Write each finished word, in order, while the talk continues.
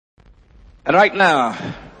And right now,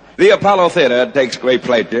 the Apollo Theater takes great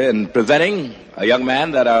pleasure in presenting a young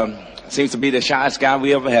man that seems to be the shyest guy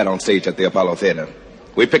we ever had on stage at the Apollo Theater.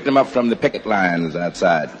 We picked him up from the picket lines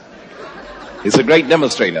outside. He's a great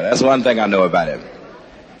demonstrator. That's one thing I know about him.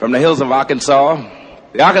 From the hills of Arkansas,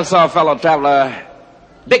 the Arkansas fellow traveler,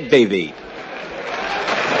 Dick Davy.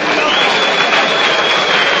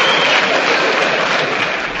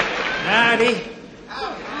 Howdy.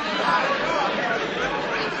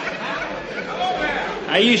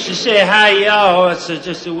 I used to say hi y'all, it's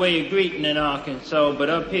just a way of greeting in Arkansas, but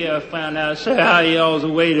up here I found out say hi y'all's a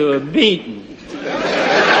way to a beating.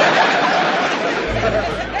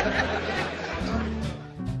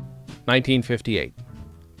 1958.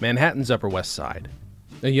 Manhattan's Upper West Side.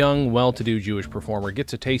 A young, well-to-do Jewish performer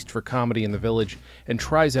gets a taste for comedy in the village and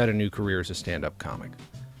tries out a new career as a stand-up comic.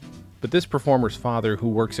 But this performer's father, who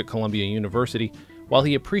works at Columbia University, while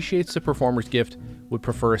he appreciates the performer's gift, would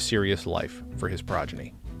prefer a serious life for his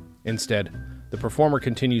progeny. Instead, the performer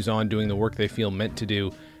continues on doing the work they feel meant to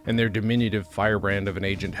do, and their diminutive firebrand of an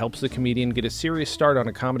agent helps the comedian get a serious start on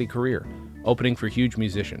a comedy career, opening for huge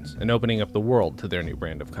musicians and opening up the world to their new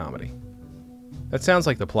brand of comedy. That sounds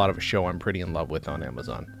like the plot of a show I'm pretty in love with on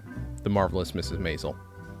Amazon, The Marvelous Mrs. Maisel.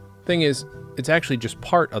 Thing is, it's actually just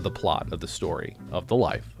part of the plot of the story, of the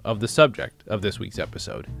life, of the subject of this week's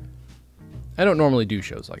episode. I don't normally do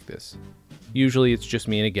shows like this. Usually it's just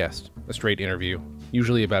me and a guest, a straight interview,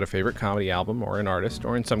 usually about a favorite comedy album or an artist,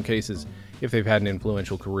 or in some cases, if they've had an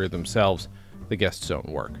influential career themselves, the guest's own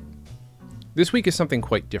work. This week is something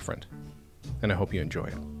quite different, and I hope you enjoy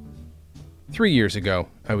it. 3 years ago,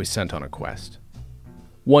 I was sent on a quest.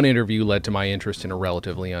 One interview led to my interest in a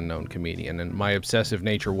relatively unknown comedian, and my obsessive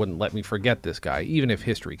nature wouldn't let me forget this guy, even if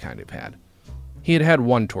history kind of had. He had had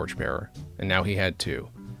one torchbearer, and now he had two.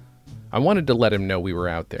 I wanted to let him know we were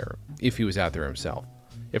out there, if he was out there himself.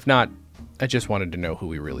 If not, I just wanted to know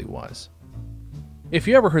who he really was. If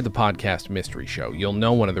you ever heard the podcast Mystery Show, you'll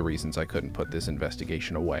know one of the reasons I couldn't put this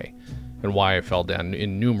investigation away, and why I fell down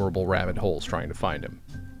innumerable rabbit holes trying to find him.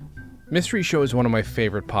 Mystery Show is one of my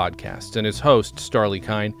favorite podcasts, and its host, Starlee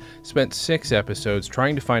Kine, spent 6 episodes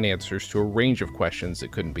trying to find answers to a range of questions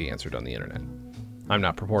that couldn't be answered on the internet. I'm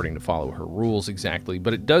not purporting to follow her rules exactly,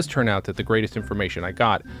 but it does turn out that the greatest information I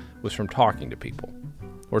got was from talking to people,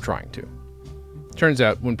 or trying to. Turns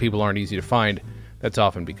out, when people aren't easy to find, that's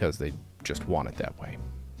often because they just want it that way.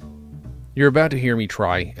 You're about to hear me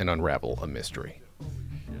try and unravel a mystery.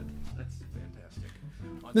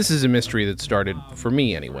 This is a mystery that started, for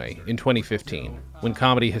me anyway, in 2015, when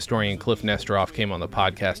comedy historian Cliff Nesteroff came on the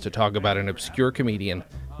podcast to talk about an obscure comedian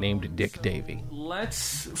named Dick Davy.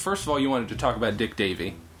 First of all, you wanted to talk about Dick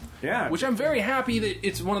Davy. Yeah. Which I'm very happy that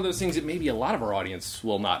it's one of those things that maybe a lot of our audience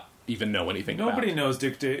will not even know anything about. Nobody knows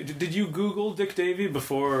Dick Davy. Did you Google Dick Davy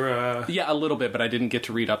before? Yeah, a little bit, but I didn't get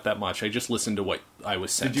to read up that much. I just listened to what I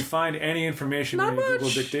was sent. Did you find any information Not when you much,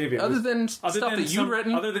 Googled Dick Davy? Other than stuff that you'd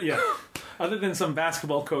written? Other than some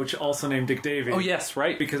basketball coach also named Dick Davy. Oh, yes,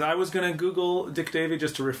 right. Because I was going to Google Dick Davy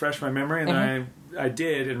just to refresh my memory, and then I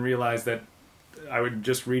did and realized that I was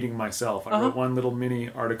just reading myself. I wrote one little mini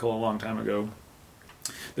article a long time ago.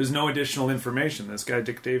 There's no additional information. This guy,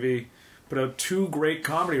 Dick Davy, put out 2 great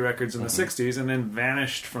comedy records in the 60s and then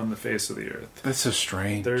vanished from the face of the earth. That's so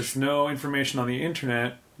strange. There's no information on the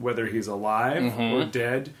internet whether he's alive or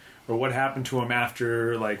dead or what happened to him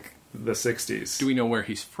after, like, the 60s. Do we know where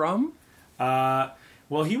he's from?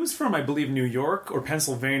 Well, he was from, I believe, New York or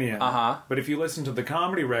Pennsylvania. But if you listen to the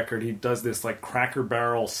comedy record, he does this, like, Cracker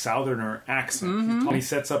Barrel Southerner accent. He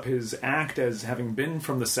sets up his act as having been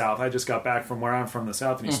from the South. I just got back from where I'm from, the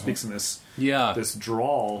South, and he speaks in this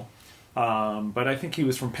drawl. But I think he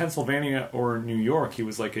was from Pennsylvania or New York. He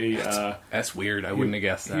was like a... That's weird. I wouldn't have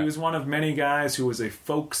guessed that. He was one of many guys who was a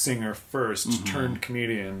folk singer first, turned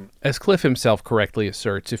comedian. As Cliff himself correctly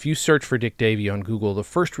asserts, if you search for Dick Davy on Google, the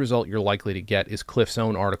first result you're likely to get is Cliff's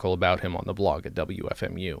own article about him on the blog at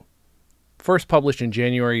WFMU. First published in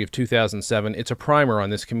January of 2007, it's a primer on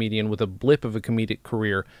this comedian with a blip of a comedic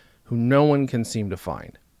career who no one can seem to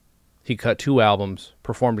find. He cut 2 albums,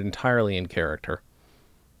 performed entirely in character.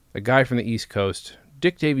 A guy from the East Coast,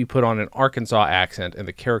 Dick Davy put on an Arkansas accent and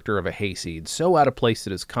the character of a hayseed, so out of place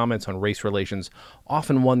that his comments on race relations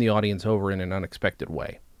often won the audience over in an unexpected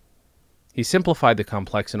way. He simplified the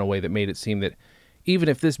complex in a way that made it seem that even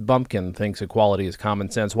if this bumpkin thinks equality is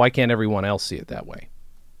common sense, why can't everyone else see it that way?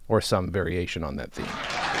 Or some variation on that theme.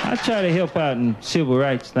 I try to help out in civil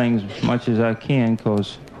rights things as much as I can,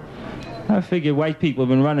 because I figure white people have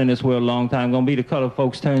been running this world a long time, gonna be the colored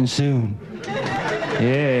folks' turn soon.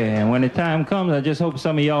 Yeah, and when the time comes, I just hope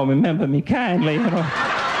some of y'all remember me kindly. You know?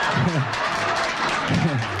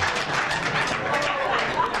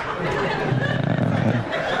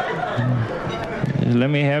 Let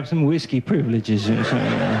me have some whiskey privileges or something.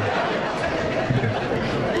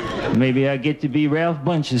 Maybe I get to be Ralph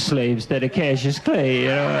Bunche's slave instead of Cassius Clay, you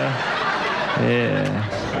know.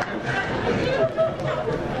 Yeah.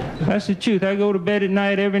 That's the truth. I go to bed at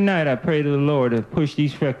night, every night I pray to the Lord to push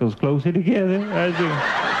these freckles closer together. I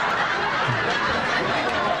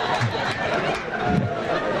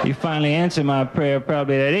do. You finally answer my prayer,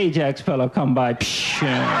 probably that Ajax fellow come by. Psh,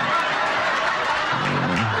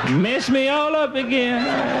 mess me all up again.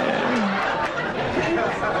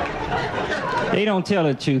 They don't tell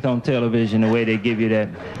the truth on television the way they give you that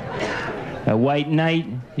white knight.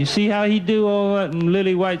 You see how he do all that in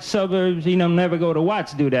lily white suburbs? He don't never go to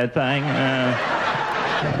Watts do that thing.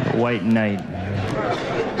 White knight.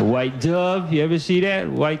 The white dove, you ever see that?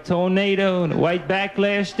 White tornado, the white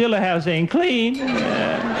backlash. Still the house ain't clean.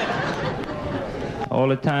 All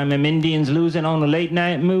the time them Indians losing on the late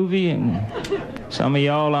night movie, and some of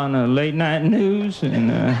y'all on the late night news, and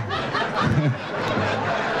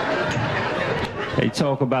they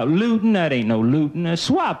talk about looting. That ain't no looting, that's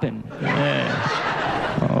swapping.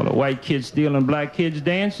 All the white kids stealing black kids'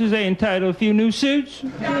 dances, they entitled to a few new suits.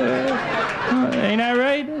 Ain't that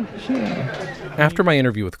right? Sure. After my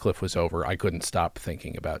interview with Cliff was over, I couldn't stop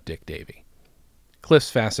thinking about Dick Davy. Cliff's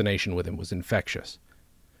fascination with him was infectious.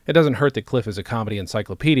 It doesn't hurt that Cliff is a comedy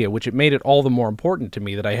encyclopedia, which it made it all the more important to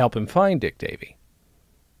me that I help him find Dick Davy.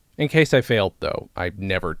 In case I failed, though, I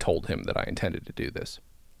never told him that I intended to do this.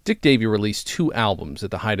 Dick Davy released 2 albums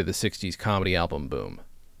at the height of the 60s comedy album boom.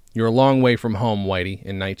 You're a Long Way From Home, Whitey,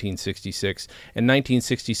 in 1966, and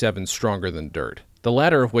 1967's Stronger Than Dirt, the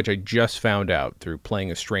latter of which I just found out through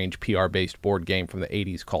playing a strange PR-based board game from the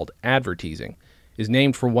 80s called Advertising, is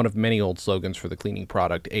named for one of many old slogans for the cleaning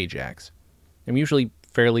product Ajax. I'm usually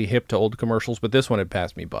fairly hip to old commercials, but this one had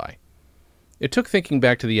passed me by. It took thinking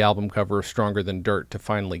back to the album cover of Stronger Than Dirt to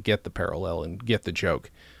finally get the parallel and get the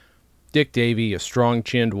joke. Dick Davy, a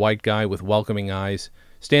strong-chinned white guy with welcoming eyes,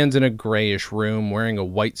 stands in a grayish room wearing a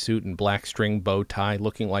white suit and black string bow tie,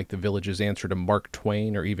 looking like the village's answer to Mark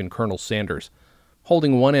Twain or even Colonel Sanders,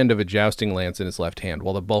 holding one end of a jousting lance in his left hand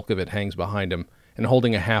while the bulk of it hangs behind him, and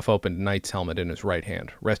holding a half-opened knight's helmet in his right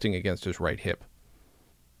hand, resting against his right hip.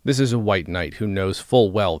 This is a white knight who knows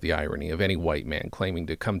full well the irony of any white man claiming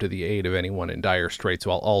to come to the aid of anyone in dire straits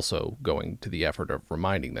while also going to the effort of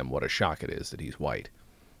reminding them what a shock it is that he's white.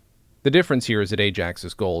 The difference here is that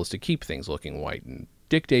Ajax's goal is to keep things looking white, and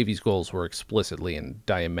Dick Davy's goals were explicitly and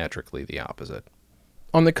diametrically the opposite.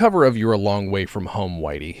 On the cover of You're a Long Way From Home,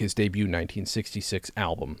 Whitey, his debut 1966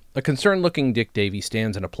 album, a concerned-looking Dick Davy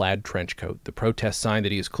stands in a plaid trench coat, the protest sign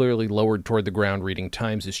that he is clearly lowered toward the ground reading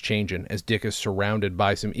Times is Changin', as Dick is surrounded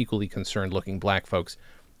by some equally concerned-looking black folks,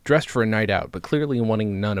 dressed for a night out, but clearly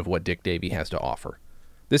wanting none of what Dick Davy has to offer.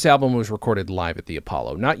 This album was recorded live at the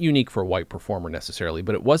Apollo, not unique for a white performer necessarily,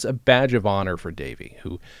 but it was a badge of honor for Davy,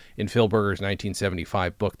 who, in Phil Berger's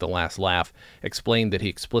 1975 book The Last Laugh, explained that he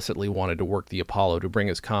explicitly wanted to work the Apollo to bring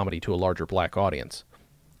his comedy to a larger black audience.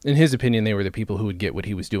 In his opinion, they were the people who would get what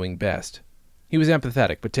he was doing best. He was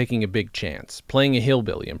empathetic, but taking a big chance, playing a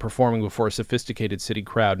hillbilly and performing before a sophisticated city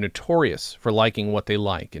crowd notorious for liking what they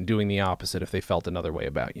like and doing the opposite if they felt another way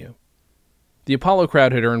about you. The Apollo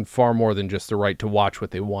crowd had earned far more than just the right to watch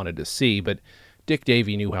what they wanted to see, but Dick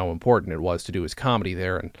Davy knew how important it was to do his comedy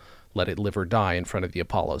there and let it live or die in front of the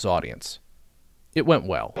Apollo's audience. It went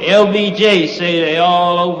well. LBJ say they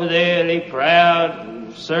all over there, they proud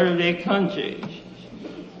and serve their country.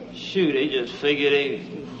 Shoot, they just figure they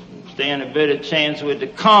stand a better chance with the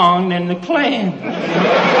Kong than the Klan.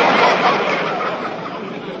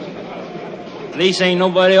 At least ain't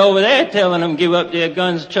nobody over there telling them give up their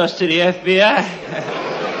guns and trust to the FBI.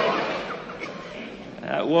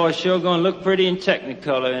 That war's sure gonna look pretty in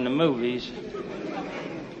Technicolor in the movies.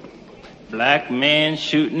 Black man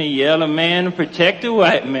shooting a yellow man to protect a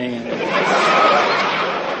white man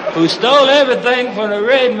who stole everything from the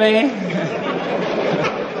red man.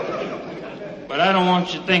 But I don't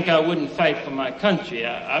want you to think I wouldn't fight for my country.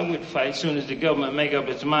 I would fight as soon as the government make up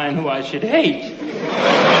its mind who I should hate.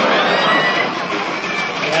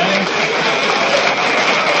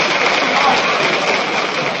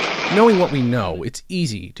 Knowing what we know, it's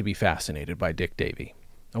easy to be fascinated by Dick Davy,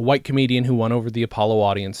 a white comedian who won over the Apollo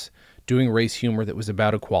audience, doing race humor that was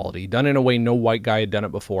about equality, done in a way no white guy had done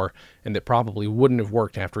it before, and that probably wouldn't have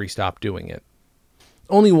worked after he stopped doing it.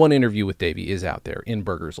 Only one interview with Davy is out there, in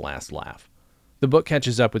Berger's Last Laugh. The book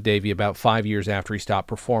catches up with Davy about 5 years after he stopped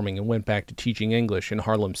performing and went back to teaching English in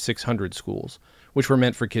Harlem's 600 schools, which were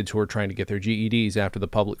meant for kids who were trying to get their GEDs after the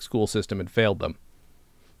public school system had failed them.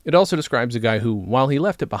 It also describes a guy who, while he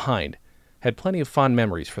left it behind, had plenty of fond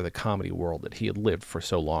memories for the comedy world that he had lived for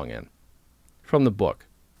so long in. From the book.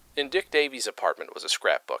 In Dick Davy's apartment was a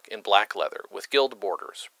scrapbook in black leather with gilt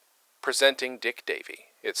borders. Presenting Dick Davy,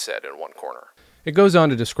 it said in one corner. It goes on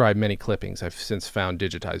to describe many clippings. I've since found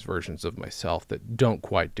digitized versions of myself that don't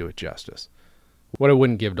quite do it justice. What I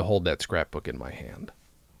wouldn't give to hold that scrapbook in my hand.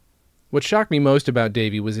 What shocked me most about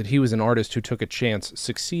Davy was that he was an artist who took a chance,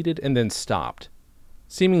 succeeded, and then stopped,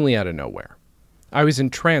 seemingly out of nowhere. I was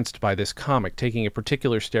entranced by this comic, taking a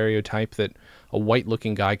particular stereotype that a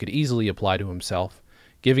white-looking guy could easily apply to himself,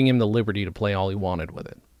 giving him the liberty to play all he wanted with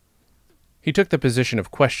it. He took the position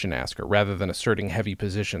of question-asker rather than asserting heavy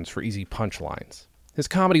positions for easy punchlines. His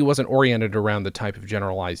comedy wasn't oriented around the type of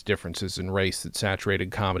generalized differences in race that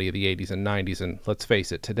saturated comedy of the 80s and 90s, and let's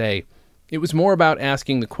face it, today, it was more about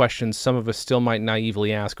asking the questions some of us still might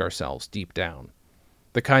naively ask ourselves deep down.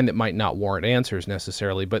 The kind that might not warrant answers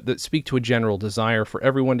necessarily, but that speak to a general desire for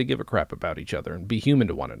everyone to give a crap about each other and be human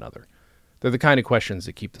to one another. They're the kind of questions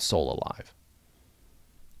that keep the soul alive.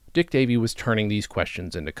 Dick Davy was turning these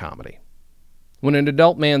questions into comedy. When an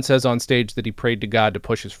adult man says on stage that he prayed to God to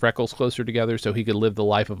push his freckles closer together so he could live the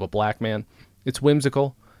life of a black man, it's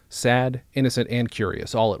whimsical, sad, innocent, and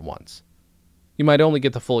curious all at once. You might only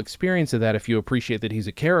get the full experience of that if you appreciate that he's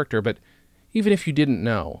a character, but even if you didn't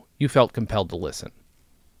know, you felt compelled to listen.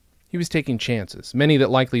 He was taking chances, many that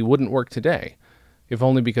likely wouldn't work today, if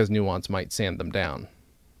only because nuance might sand them down.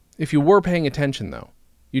 If you were paying attention, though,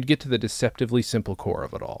 you'd get to the deceptively simple core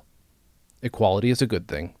of it all. Equality is a good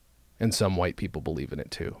thing, and some white people believe in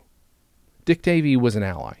it too. Dick Davy was an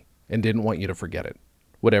ally, and didn't want you to forget it,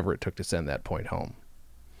 whatever it took to send that point home.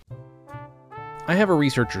 I have a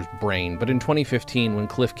researcher's brain, but in 2015, when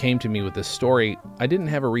Cliff came to me with this story, I didn't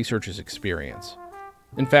have a researcher's experience.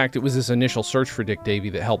 In fact, it was this initial search for Dick Davy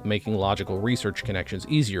that helped making logical research connections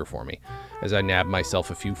easier for me, as I nabbed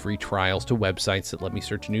myself a few free trials to websites that let me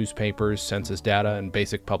search newspapers, census data, and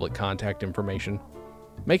basic public contact information.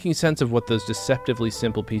 Making sense of what those deceptively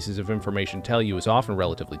simple pieces of information tell you is often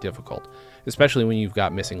relatively difficult, especially when you've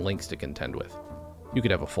got missing links to contend with. You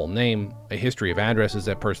could have a full name, a history of addresses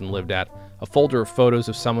that person lived at, a folder of photos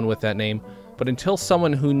of someone with that name, but until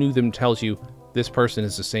someone who knew them tells you this person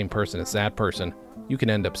is the same person as that person, you can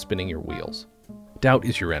end up spinning your wheels. Doubt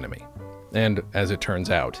is your enemy, and, as it turns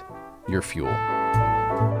out, your fuel.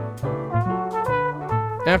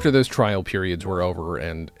 After those trial periods were over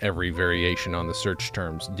and every variation on the search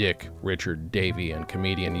terms Dick, Richard, Davy, and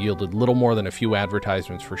comedian yielded little more than a few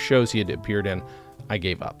advertisements for shows he had appeared in, I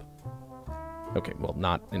gave up. Okay, well,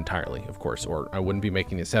 not entirely, of course, or I wouldn't be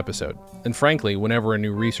making this episode. And frankly, whenever a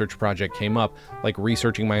new research project came up, like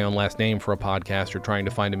researching my own last name for a podcast or trying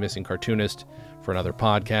to find a missing cartoonist for another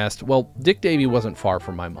podcast, well, Dick Davy wasn't far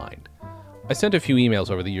from my mind. I sent a few emails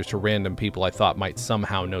over the years to random people I thought might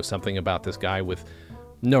somehow know something about this guy with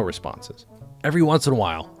no responses. Every once in a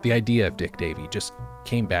while, the idea of Dick Davy just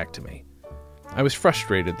came back to me. I was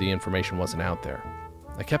frustrated the information wasn't out there.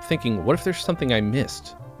 I kept thinking, what if there's something I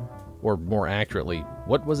missed? Or more accurately,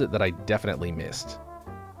 what was it that I definitely missed?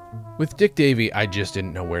 With Dick Davy, I just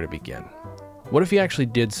didn't know where to begin. What if he actually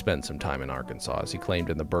did spend some time in Arkansas, as he claimed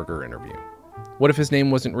in the Burger interview? What if his name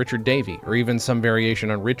wasn't Richard Davy, or even some variation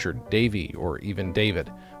on Richard, Davy, or even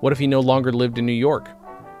David? What if he no longer lived in New York?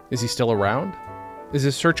 Is he still around? Is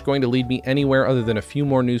his search going to lead me anywhere other than a few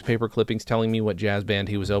more newspaper clippings telling me what jazz band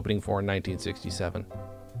he was opening for in 1967?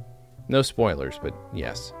 No spoilers, but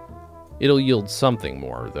yes. It'll yield something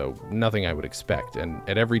more, though nothing I would expect, and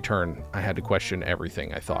at every turn, I had to question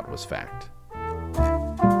everything I thought was fact.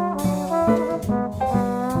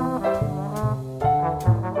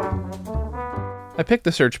 I picked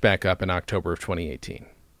the search back up in October of 2018.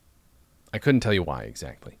 I couldn't tell you why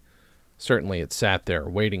exactly. Certainly it sat there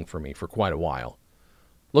waiting for me for quite a while.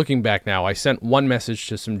 Looking back now, I sent one message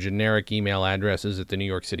to some generic email addresses at the New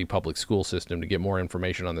York City public school system to get more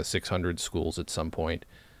information on the 600 schools at some point.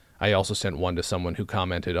 I also sent one to someone who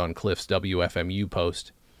commented on Cliff's WFMU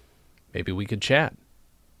post. Maybe we could chat.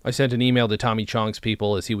 I sent an email to Tommy Chong's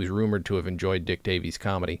people as he was rumored to have enjoyed Dick Davy's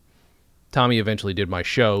comedy. Tommy eventually did my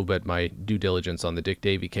show, but my due diligence on the Dick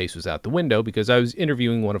Davy case was out the window because I was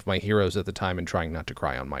interviewing one of my heroes at the time and trying not to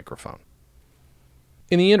cry on microphone.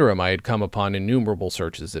 In the interim, I had come upon innumerable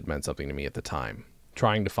searches that meant something to me at the time,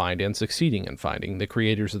 trying to find and succeeding in finding the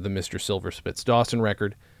creators of the Mr. Silverspitz Dawson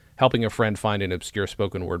record, helping a friend find an obscure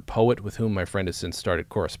spoken word poet with whom my friend has since started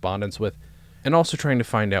correspondence with, and also trying to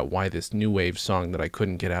find out why this new wave song that I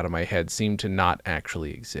couldn't get out of my head seemed to not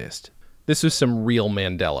actually exist. This was some real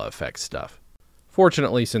Mandela effect stuff.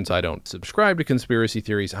 Fortunately, since I don't subscribe to conspiracy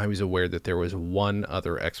theories, I was aware that there was one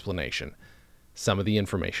other explanation. Some of the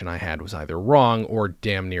information I had was either wrong or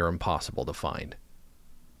damn near impossible to find.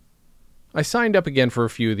 I signed up again for a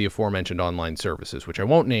few of the aforementioned online services, which I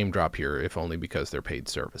won't name drop here, if only because they're paid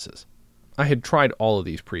services. I had tried all of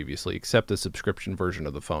these previously, except the subscription version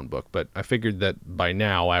of the phone book, but I figured that by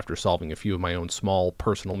now, after solving a few of my own small,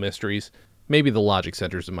 personal mysteries, maybe the logic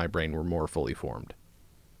centers in my brain were more fully formed.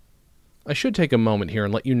 I should take a moment here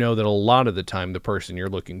and let you know that a lot of the time the person you're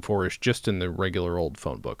looking for is just in the regular old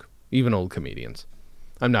phone book, even old comedians.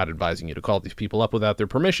 I'm not advising you to call these people up without their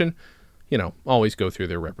permission. You know, always go through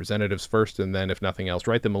their representatives first, and then, if nothing else,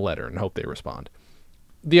 write them a letter and hope they respond.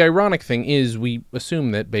 The ironic thing is, we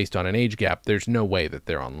assume that, based on an age gap, there's no way that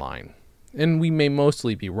they're online. And we may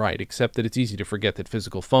mostly be right, except that it's easy to forget that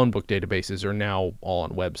physical phone book databases are now all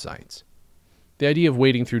on websites. The idea of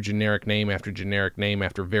wading through generic name after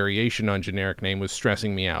variation on generic name was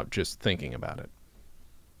stressing me out just thinking about it.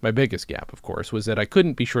 My biggest gap, of course, was that I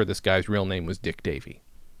couldn't be sure this guy's real name was Dick Davy.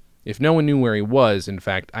 If no one knew where he was, in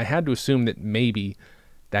fact, I had to assume that maybe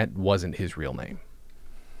that wasn't his real name.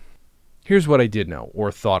 Here's what I did know,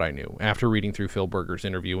 or thought I knew, after reading through Phil Berger's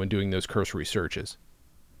interview and doing those cursory searches.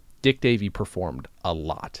 Dick Davy performed a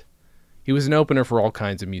lot. He was an opener for all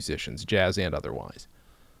kinds of musicians, jazz and otherwise.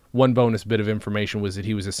 One bonus bit of information was that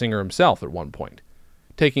he was a singer himself at one point,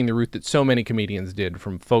 taking the route that so many comedians did,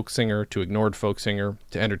 from folk singer to ignored folk singer,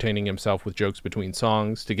 to entertaining himself with jokes between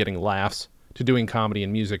songs, to getting laughs, to doing comedy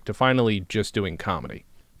and music, to finally just doing comedy.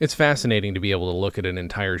 It's fascinating to be able to look at an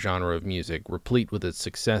entire genre of music, replete with its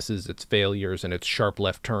successes, its failures, and its sharp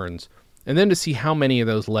left turns, and then to see how many of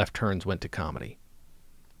those left turns went to comedy.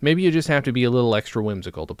 Maybe you just have to be a little extra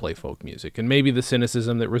whimsical to play folk music, and maybe the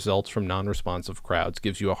cynicism that results from non-responsive crowds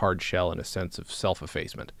gives you a hard shell and a sense of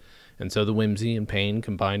self-effacement, and so the whimsy and pain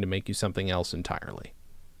combine to make you something else entirely.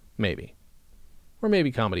 Maybe. Or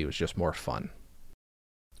maybe comedy was just more fun.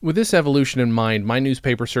 With this evolution in mind, my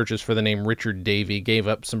newspaper searches for the name Richard Davy gave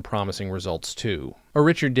up some promising results too. A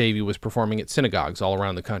Richard Davy was performing at synagogues all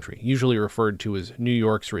around the country, usually referred to as New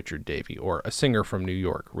York's Richard Davy, or a singer from New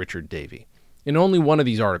York, Richard Davy. In only one of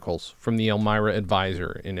these articles, from the Elmira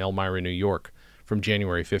Advisor in Elmira, New York, from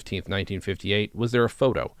January 15, 1958, was there a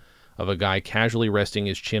photo of a guy casually resting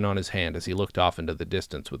his chin on his hand as he looked off into the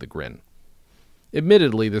distance with a grin.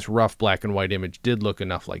 Admittedly, this rough black and white image did look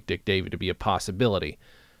enough like Dick Davy to be a possibility,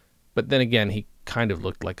 but then again, he kind of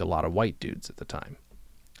looked like a lot of white dudes at the time.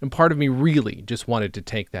 And part of me really just wanted to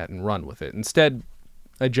take that and run with it. Instead,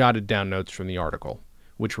 I jotted down notes from the article,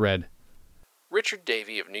 which read, Richard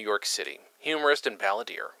Davy of New York City, humorist and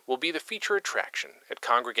balladeer, will be the feature attraction at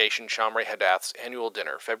Congregation Shamrei Hadath's annual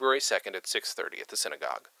dinner, February 2nd at 6:30 at the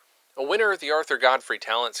synagogue. A winner of the Arthur Godfrey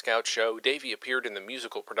Talent Scout Show, Davy appeared in the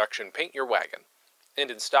musical production Paint Your Wagon, and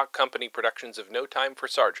in stock company productions of No Time for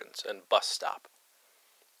Sergeants and Bus Stop.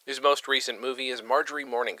 His most recent movie is Marjorie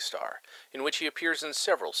Morningstar, in which he appears in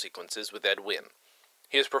several sequences with Ed Wynn.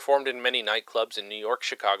 He has performed in many nightclubs in New York,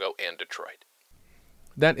 Chicago, and Detroit.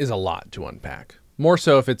 That is a lot to unpack. More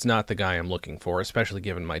so if it's not the guy I'm looking for, especially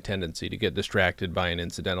given my tendency to get distracted by an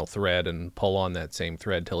incidental thread and pull on that same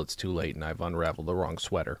thread till it's too late and I've unraveled the wrong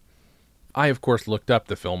sweater. I, of course, looked up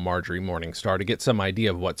the film Marjorie Morningstar to get some idea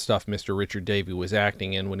of what stuff Mr. Richard Davy was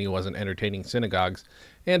acting in when he wasn't entertaining synagogues,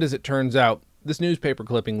 and as it turns out, this newspaper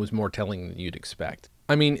clipping was more telling than you'd expect.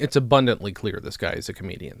 I mean, it's abundantly clear this guy is a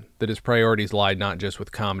comedian, that his priorities lie not just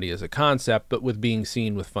with comedy as a concept, but with being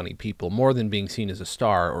seen with funny people, more than being seen as a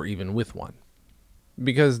star or even with one.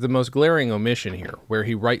 Because the most glaring omission here, where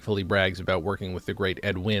he rightfully brags about working with the great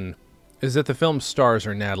Ed Wynn, is that the film's stars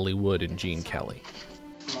are Natalie Wood and Gene Kelly.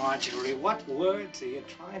 Marjorie, what words are you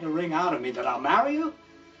trying to wring out of me? That I'll marry you?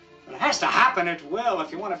 Well, it has to happen, it will.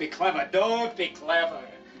 If you want to be clever, don't be clever.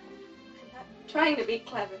 Trying to be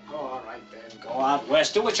clever. Oh, all right, then. Go out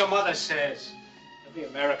west. Do what your mother says. Every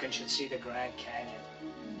American should see the Grand Canyon.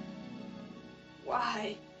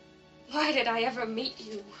 Why? Why did I ever meet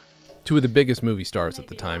you? Two of the biggest movie stars at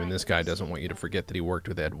the time, and this guy doesn't want you to forget that he worked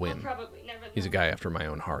with Ed Wynn. He's a guy after my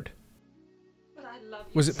own heart.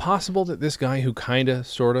 Was it possible that this guy who kinda,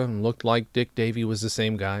 sorta, looked like Dick Davy was the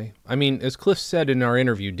same guy? I mean, as Cliff said in our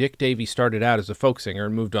interview, Dick Davy started out as a folk singer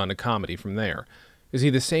and moved on to comedy from there. Is he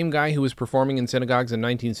the same guy who was performing in synagogues in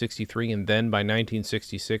 1963 and then by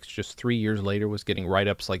 1966, just 3 years later, was getting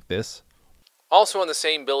write-ups like this? Also on the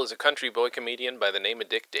same bill is a country boy comedian by the name of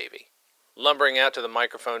Dick Davy. Lumbering out to the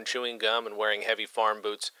microphone, chewing gum and wearing heavy farm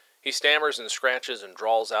boots, he stammers and scratches and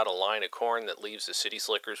drawls out a line of corn that leaves the city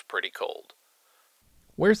slickers pretty cold.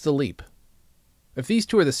 Where's the leap? If these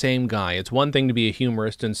two are the same guy, it's one thing to be a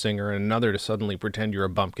humorist and singer and another to suddenly pretend you're a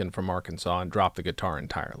bumpkin from Arkansas and drop the guitar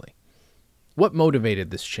entirely. What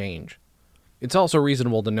motivated this change? It's also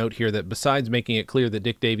reasonable to note here that besides making it clear that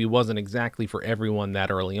Dick Davy wasn't exactly for everyone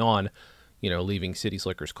that early on, leaving City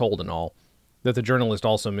Slickers cold and all, that the journalist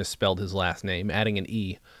also misspelled his last name, adding an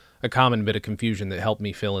E, a common bit of confusion that helped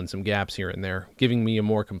me fill in some gaps here and there, giving me a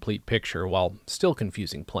more complete picture while still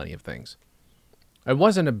confusing plenty of things. I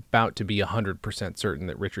wasn't about to be 100% certain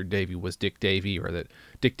that Richard Davy was Dick Davy, or that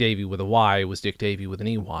Dick Davy with a Y was Dick Davy with an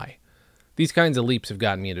EY. These kinds of leaps have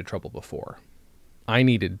gotten me into trouble before. I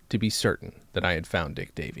needed to be certain that I had found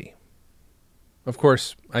Dick Davy. Of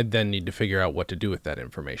course, I'd then need to figure out what to do with that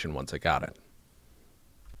information once I got it.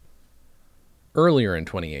 Earlier in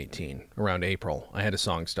 2018, around April, I had a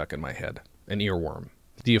song stuck in my head, an earworm,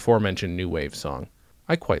 the aforementioned new wave song.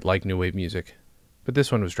 I quite like new wave music, but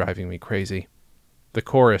this one was driving me crazy. The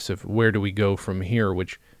chorus of "Where do we go from here,"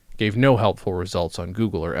 which gave no helpful results on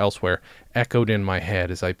Google or elsewhere, echoed in my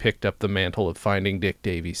head as I picked up the mantle of finding Dick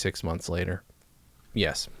Davy 6 months later.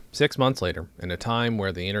 Yes, 6 months later, in a time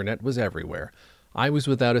where the internet was everywhere, I was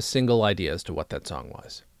without a single idea as to what that song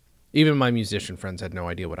was. Even my musician friends had no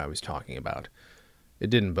idea what I was talking about. It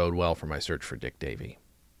didn't bode well for my search for Dick Davy.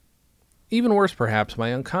 Even worse, perhaps,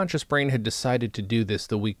 my unconscious brain had decided to do this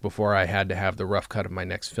the week before I had to have the rough cut of my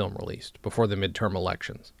next film released, before the midterm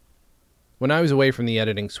elections. When I was away from the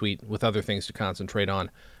editing suite, with other things to concentrate on,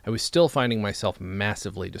 I was still finding myself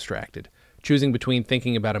massively distracted, choosing between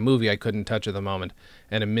thinking about a movie I couldn't touch at the moment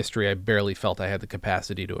and a mystery I barely felt I had the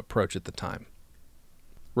capacity to approach at the time.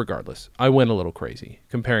 Regardless, I went a little crazy,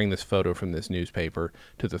 comparing this photo from this newspaper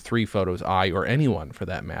to the 3 photos I, or anyone for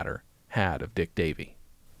that matter, had of Dick Davy.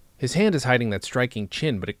 His hand is hiding that striking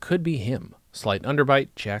chin, but it could be him. Slight underbite,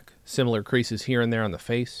 check. Similar creases here and there on the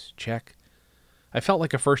face, check. I felt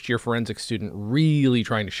like a first-year forensics student really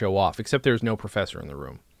trying to show off, except there was no professor in the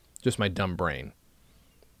room. Just my dumb brain.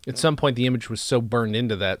 At some point, the image was so burned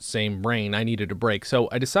into that same brain, I needed a break, so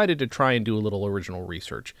I decided to try and do a little original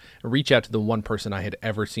research, and reach out to the one person I had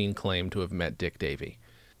ever seen claim to have met Dick Davy.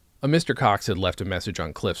 A Mr. Cox had left a message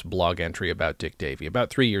on Cliff's blog entry about Dick Davy, about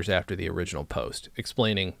 3 years after the original post,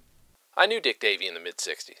 explaining, "I knew Dick Davy in the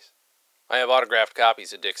mid-'60s. I have autographed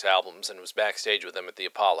copies of Dick's albums and was backstage with him at the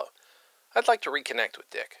Apollo. I'd like to reconnect with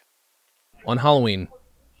Dick." On Halloween,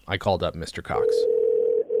 I called up Mr. Cox.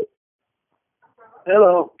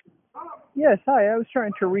 Hello, Yes, hi. I was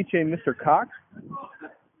trying to reach a Mr. Cox.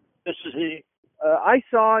 this is he. I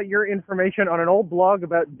saw your information on an old blog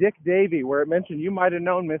about Dick Davy, where it mentioned you might have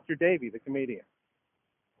known Mr. Davy, the comedian.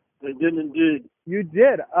 I did indeed. You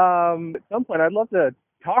did. At some point, I'd love to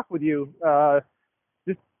talk with you,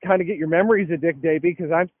 just kind of get your memories of Dick Davy,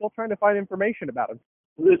 because I'm still trying to find information about him.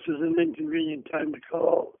 This is an inconvenient time to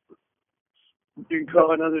call. You can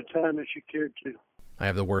call another time if you care to. I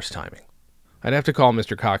have the worst timing. I'd have to call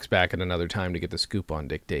Mr. Cox back at another time to get the scoop on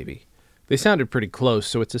Dick Davy. They sounded pretty close,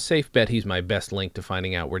 so it's a safe bet he's my best link to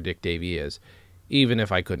finding out where Dick Davy is, even if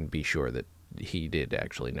I couldn't be sure that he did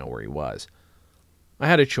actually know where he was. I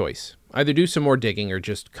had a choice. Either do some more digging or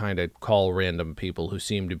just kind of call random people who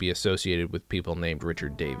seemed to be associated with people named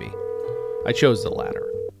Richard Davy. I chose the latter.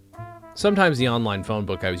 Sometimes the online phone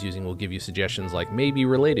book I was using will give you suggestions like maybe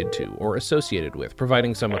related to or associated with,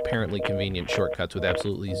 providing some apparently convenient shortcuts with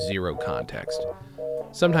absolutely zero context.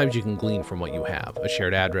 Sometimes you can glean from what you have, a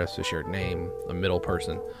shared address, a shared name, a middle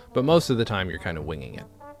person, but most of the time you're kind of winging it.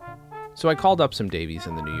 So I called up some Davies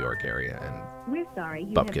in the New York area and We're sorry,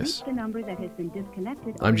 you Bupkis. have reached a number that has been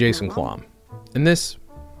disconnected. I'm Jason Klom, and this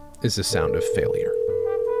is the sound of failure.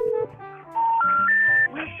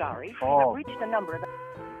 We're sorry, you have reached a number that...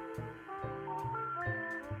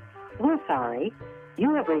 We're sorry,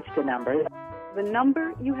 you have reached a number. The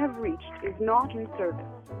number you have reached is not in service.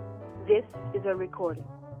 This is a recording.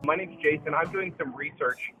 My name's Jason. I'm doing some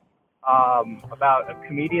research about a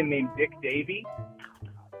comedian named Dick Davy.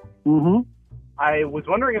 Mm-hmm. I was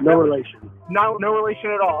wondering if No relation. No relation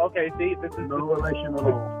at all. Okay, see, this is No relation at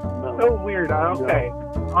all. No. so weird. Okay.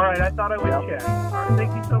 All right, I thought I would check. All right,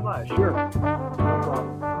 thank you so much. Sure. No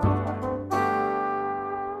problem.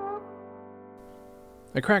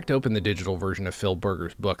 I cracked open the digital version of Phil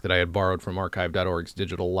Berger's book that I had borrowed from archive.org's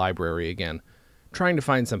digital library again, trying to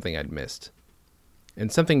find something I'd missed.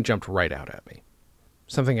 And something jumped right out at me.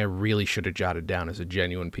 Something I really should have jotted down as a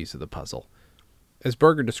genuine piece of the puzzle. As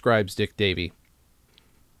Berger describes Dick Davy,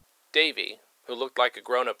 Davy, who looked like a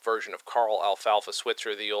grown-up version of Carl Alfalfa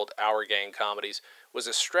Switzer of the old Our Gang comedies, was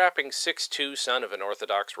a strapping 6'2" son of an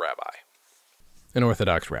Orthodox rabbi. An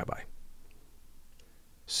Orthodox rabbi.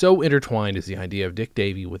 So intertwined is the idea of Dick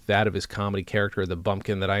Davy with that of his comedy character, the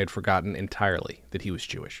Bumpkin, that I had forgotten entirely that he was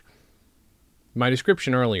Jewish. My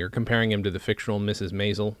description earlier, comparing him to the fictional Mrs.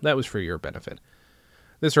 Maisel, that was for your benefit.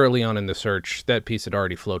 This early on in the search, that piece had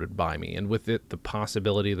already floated by me, and with it the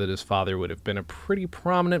possibility that his father would have been a pretty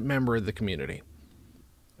prominent member of the community.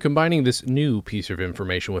 Combining this new piece of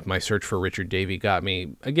information with my search for Richard Davy got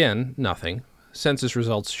me, again, nothing. Census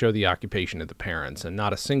results show the occupation of the parents, and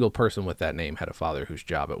not a single person with that name had a father whose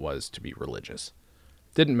job it was to be religious.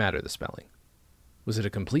 Didn't matter the spelling. Was it a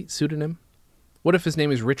complete pseudonym? What if his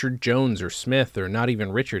name is Richard Jones or Smith or not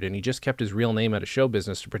even Richard and he just kept his real name out of show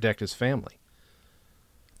business to protect his family?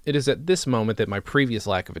 It is at this moment that my previous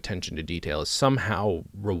lack of attention to detail is somehow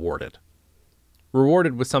rewarded.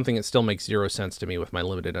 Rewarded with something that still makes zero sense to me with my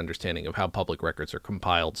limited understanding of how public records are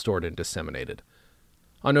compiled, stored, and disseminated.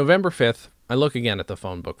 On November 5th, I look again at the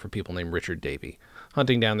phone book for people named Richard Davy,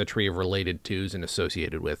 hunting down the tree of related tos and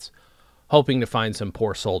associated withs, hoping to find some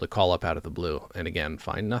poor soul to call up out of the blue, and again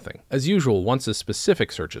find nothing. As usual, once the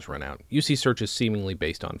specific searches run out, you see searches seemingly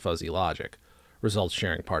based on fuzzy logic, results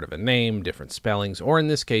sharing part of a name, different spellings, or in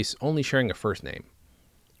this case, only sharing a first name.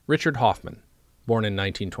 Richard Hoffman, born in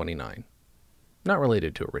 1929. Not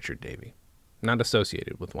related to a Richard Davy. Not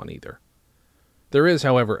associated with one either. There is,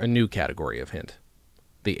 however, a new category of hint.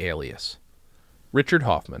 The alias. Richard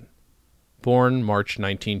Hoffman, born March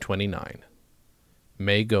 1929.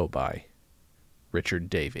 May go by Richard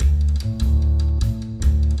Davy.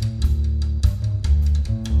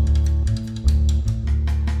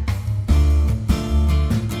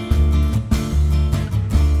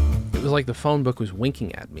 It was like the phone book was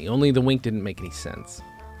winking at me, only the wink didn't make any sense.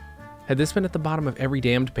 Had this been at the bottom of every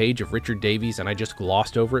damned page of Richard Davies and I just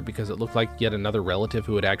glossed over it because it looked like yet another relative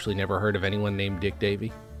who had actually never heard of anyone named Dick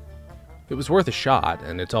Davy? It was worth a shot,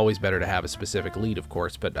 and it's always better to have a specific lead, of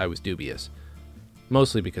course, but I was dubious.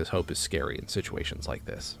 Mostly because hope is scary in situations like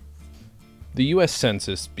this. The U.S.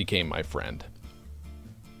 Census became my friend.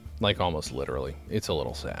 Like almost literally. It's a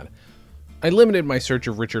little sad. I limited my search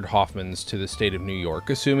of Richard Hoffman's to the state of New York,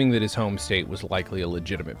 assuming that his home state was likely a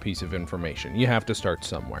legitimate piece of information. You have to start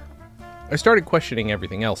somewhere. I started questioning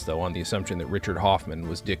everything else, though, on the assumption that Richard Hoffman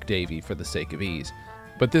was Dick Davy for the sake of ease.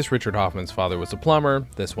 But this Richard Hoffman's father was a plumber,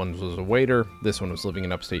 this one was a waiter, this one was living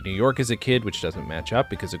in upstate New York as a kid, which doesn't match up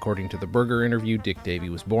because according to the Burger interview, Dick Davy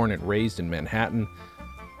was born and raised in Manhattan.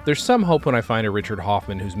 There's some hope when I find a Richard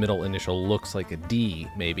Hoffman whose middle initial looks like a D,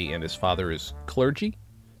 maybe, and his father is clergy?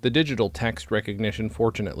 The digital text recognition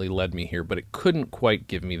fortunately led me here, but it couldn't quite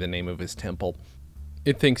give me the name of his temple.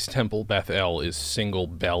 It thinks Temple Beth El is single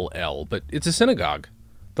Bel El, but it's a synagogue.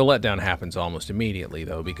 The letdown happens almost immediately,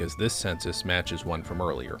 though, because this census matches one from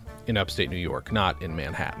earlier, in upstate New York, not in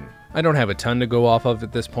Manhattan. I don't have a ton to go off of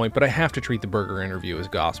at this point, but I have to treat the Burger interview as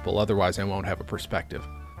gospel, otherwise I won't have a perspective.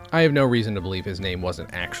 I have no reason to believe his name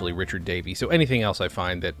wasn't actually Richard Davy, so anything else I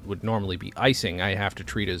find that would normally be icing, I have to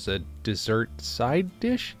treat as a dessert side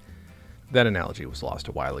dish? That analogy was lost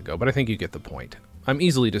a while ago, but I think you get the point. I'm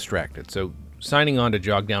easily distracted, so signing on to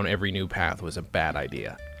jog down every new path was a bad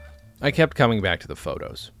idea. I kept coming back to the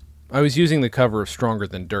photos. I was using the cover of Stronger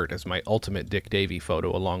Than Dirt as my ultimate Dick Davy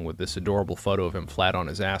photo, along with this adorable photo of him flat on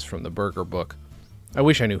his ass from the Burger book. I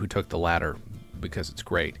wish I knew who took the latter, because it's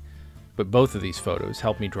great. But both of these photos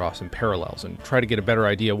help me draw some parallels and try to get a better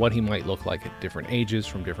idea what he might look like at different ages,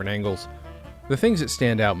 from different angles. The things that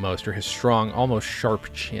stand out most are his strong, almost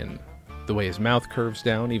sharp chin, the way his mouth curves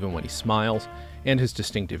down even when he smiles, and his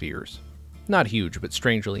distinctive ears. Not huge, but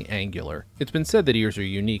strangely angular. It's been said that ears are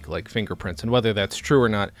unique, like fingerprints, and whether that's true or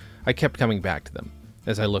not, I kept coming back to them,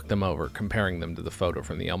 as I looked them over, comparing them to the photo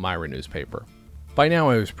from the Elmira newspaper. By now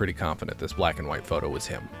I was pretty confident this black and white photo was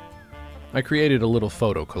him. I created a little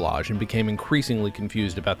photo collage and became increasingly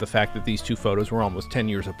confused about the fact that these two photos were almost 10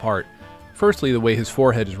 years apart. Firstly, the way his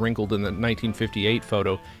forehead is wrinkled in the 1958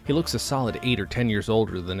 photo, he looks a solid 8 or 10 years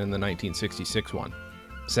older than in the 1966 one.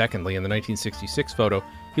 Secondly, in the 1966 photo,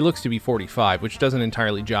 he looks to be 45, which doesn't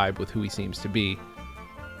entirely jibe with who he seems to be.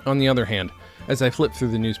 On the other hand, as I flipped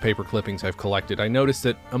through the newspaper clippings I've collected, I noticed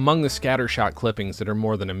that among the scattershot clippings that are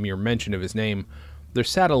more than a mere mention of his name, there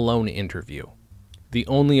sat a lone interview. The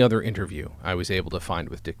only other interview I was able to find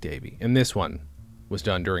with Dick Davy, and this one was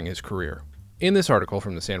done during his career. In this article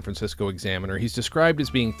from the San Francisco Examiner, he's described as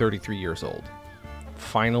being 33 years old.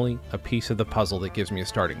 Finally, a piece of the puzzle that gives me a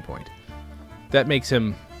starting point. That makes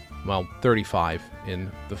him, well, 35 in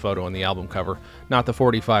the photo on the album cover, not the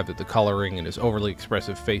 45 that the coloring and his overly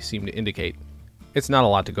expressive face seem to indicate. It's not a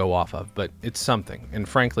lot to go off of, but it's something, and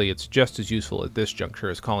frankly, it's just as useful at this juncture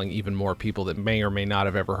as calling even more people that may or may not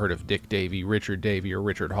have ever heard of Dick Davy, Richard Davy, or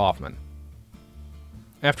Richard Hoffman.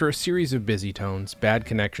 After a series of busy tones, bad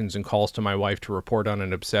connections, and calls to my wife to report on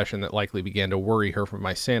an obsession that likely began to worry her for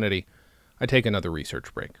my sanity, I take another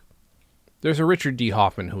research break. There's a Richard D.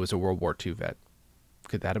 Hoffman who was a World War II vet.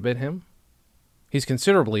 Could that have been him? He's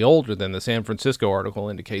considerably older than the San Francisco article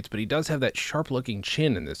indicates, but he does have that sharp-looking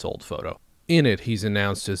chin in this old photo. In it, he's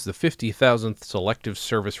announced as the 50,000th Selective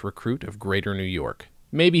Service recruit of Greater New York.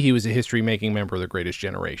 Maybe he was a history-making member of the Greatest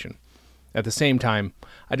Generation. At the same time,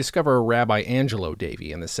 I discover a Rabbi Angelo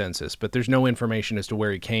Davy in the census, but there's no information as to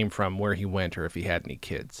where he came from, where he went, or if he had any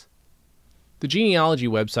kids. The genealogy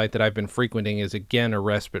website that I've been frequenting is again a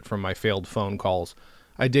respite from my failed phone calls.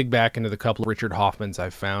 I dig back into the couple of Richard Hoffmans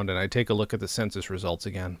I've found, and I take a look at the census results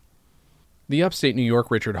again. The upstate New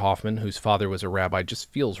York Richard Hoffman, whose father was a rabbi,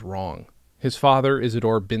 just feels wrong. His father,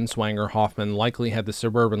 Isidore Binswanger Hoffman, likely had the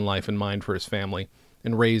suburban life in mind for his family,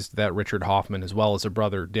 and raised that Richard Hoffman as well as a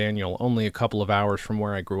brother, Daniel, only a couple of hours from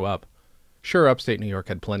where I grew up. Sure, upstate New York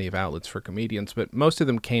had plenty of outlets for comedians, but most of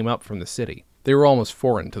them came up from the city. They were almost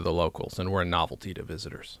foreign to the locals and were a novelty to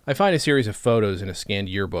visitors. I find a series of photos in a scanned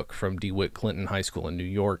yearbook from DeWitt Clinton High School in New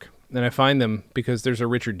York, and I find them because there's a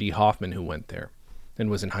Richard D. Hoffman who went there and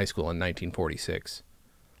was in high school in 1946.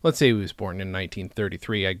 Let's say he was born in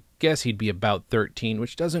 1933. I guess he'd be about 13,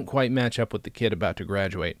 which doesn't quite match up with the kid about to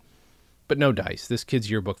graduate. But no dice. This kid's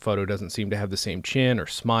yearbook photo doesn't seem to have the same chin or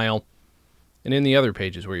smile. And in the other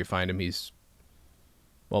pages where you find him, he's...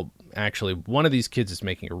 well, actually, one of these kids is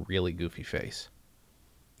making a really goofy face.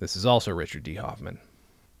 This is also Richard D. Hoffman.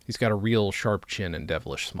 He's got a real sharp chin and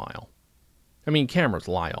devilish smile. I mean, cameras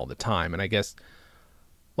lie all the time, and I guess...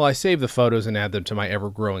 well, I save the photos and add them to my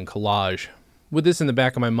ever-growing collage. With this in the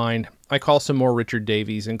back of my mind, I call some more Richard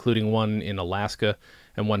Davies, including one in Alaska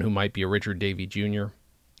and one who might be a Richard Davy Jr.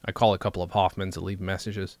 I call a couple of Hoffmans and leave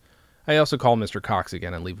messages. I also call Mr. Cox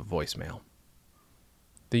again and leave a voicemail.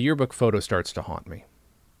 The yearbook photo starts to haunt me.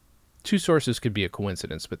 2 sources could be a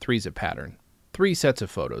coincidence, but 3's a pattern. 3 sets of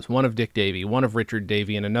photos, one of Dick Davy, one of Richard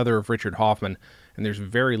Davy, and another of Richard Hoffman, and there's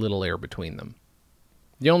very little air between them.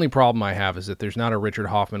 The only problem I have is that there's not a Richard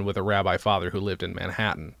Hoffman with a rabbi father who lived in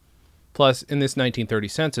Manhattan. Plus, in this 1930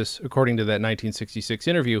 census, according to that 1966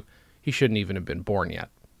 interview, he shouldn't even have been born yet.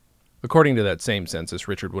 According to that same census,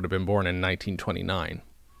 Richard would have been born in 1929.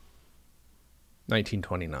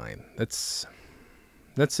 1929. That's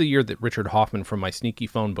the year that Richard Hoffman from my sneaky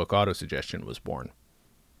phone book autosuggestion was born.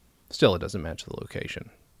 Still, it doesn't match the location.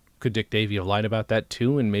 Could Dick Davy have lied about that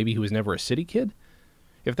too, and maybe he was never a city kid?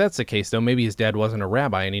 If that's the case, though, maybe his dad wasn't a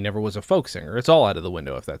rabbi and he never was a folk singer. It's all out of the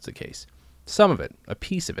window if that's the case. Some of it, a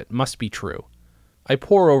piece of it, must be true. I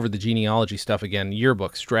pore over the genealogy stuff again,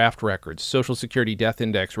 yearbooks, draft records, Social Security death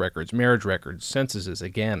index records, marriage records, censuses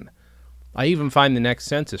again. I even find the next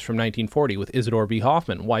census from 1940 with Isidore B.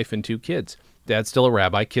 Hoffman, wife and 2 kids. Dad's still a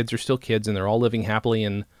rabbi, kids are still kids, and they're all living happily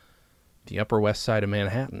in the Upper West Side of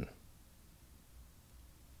Manhattan.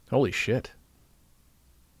 Holy shit.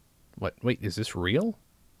 What? Wait, is this real?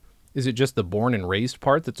 Is it just the born and raised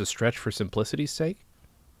part that's a stretch for simplicity's sake?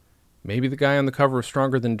 Maybe the guy on the cover of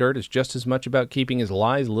Stronger Than Dirt is just as much about keeping his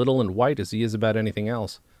lies little and white as he is about anything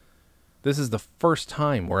else. This is the first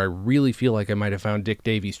time where I really feel like I might have found Dick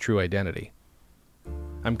Davy's true identity.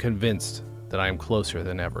 I'm convinced that I am closer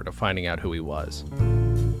than ever to finding out who he was.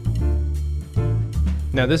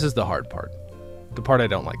 Now, this is the hard part. The part I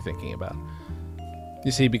don't like thinking about.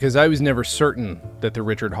 You see, because I was never certain that the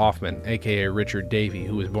Richard Hoffman, aka Richard Davy,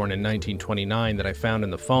 who was born in 1929 that I found in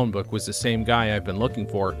the phone book was the same guy I've been looking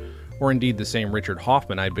for, or indeed the same Richard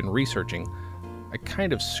Hoffman I'd been researching, I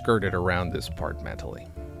kind of skirted around this part mentally.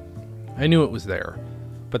 I knew it was there,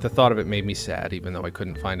 but the thought of it made me sad, even though I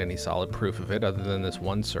couldn't find any solid proof of it other than this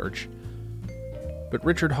one search. But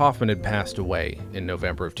Richard Hoffman had passed away in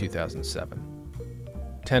November of 2007,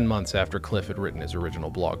 10 months after Cliff had written his original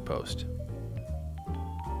blog post.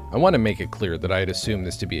 I want to make it clear that I had assumed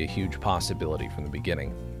this to be a huge possibility from the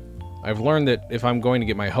beginning. I've learned that if I'm going to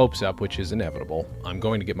get my hopes up, which is inevitable, I'm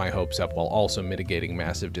going to get my hopes up while also mitigating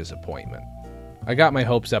massive disappointment. I got my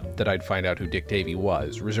hopes up that I'd find out who Dick Davy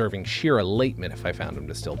was, reserving sheer elatement if I found him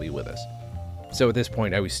to still be with us. So at this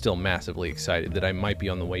point, I was still massively excited that I might be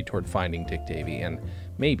on the way toward finding Dick Davy and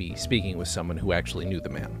maybe speaking with someone who actually knew the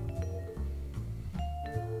man.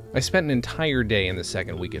 I spent an entire day in the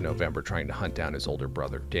second week of November trying to hunt down his older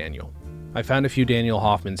brother, Daniel. I found a few Daniel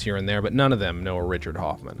Hoffmans here and there, but none of them know a Richard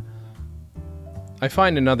Hoffman. I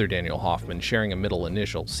find another Daniel Hoffman sharing a middle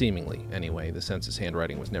initial, seemingly, anyway, the census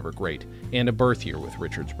handwriting was never great, and a birth year with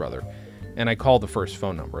Richard's brother, and I call the first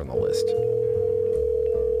phone number on the list.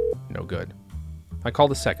 No good. I call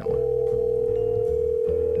the second one.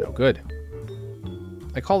 No good.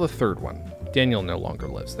 I call the third one. Daniel no longer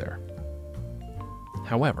lives there.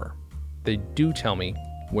 However, they do tell me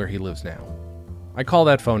where he lives now. I call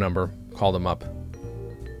that phone number, call them up,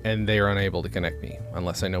 and they are unable to connect me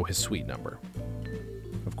unless I know his suite number.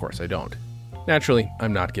 Of course I don't. Naturally,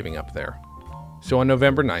 I'm not giving up there. So on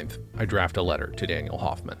November 9th, I draft a letter to Daniel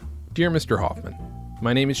Hoffman. Dear Mr. Hoffman,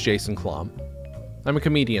 my name is Jason Klum. I'm a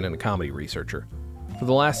comedian and a comedy researcher. For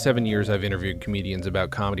the last 7 years, I've interviewed comedians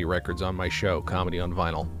about comedy records on my show, Comedy on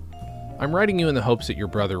Vinyl. I'm writing you in the hopes that your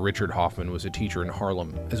brother Richard Hoffman was a teacher in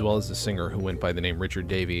Harlem, as well as a singer who went by the name Richard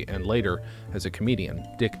Davy, and later, as a comedian,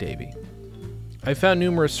 Dick Davy. I found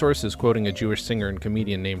numerous sources quoting a Jewish singer and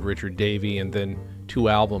comedian named Richard Davy, and then 2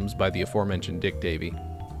 albums by the aforementioned Dick Davy.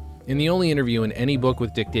 In the only interview in any book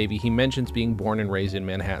with Dick Davy, he mentions being born and raised in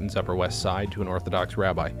Manhattan's Upper West Side to an Orthodox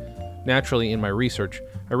rabbi. Naturally, in my research,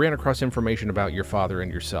 I ran across information about your father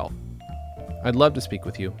and yourself. I'd love to speak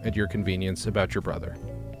with you, at your convenience, about your brother.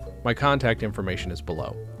 My contact information is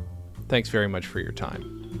below. Thanks very much for your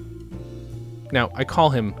time. Now, I call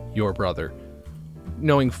him your brother,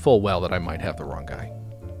 knowing full well that I might have the wrong guy.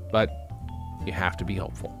 But you have to be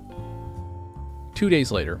hopeful. 2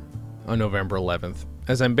 days later, on November 11th,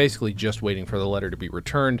 as I'm basically just waiting for the letter to be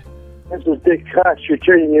returned... This is Dick Cox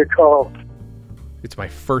returning your call. It's my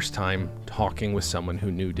first time talking with someone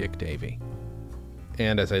who knew Dick Davy.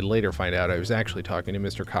 And as I later find out, I was actually talking to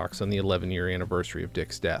Mr. Cox on the 11-year anniversary of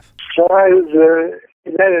Dick's death. So I was a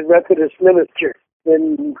United Methodist minister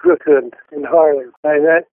in Brooklyn, in Harlem. I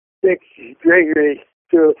met Dick Gregory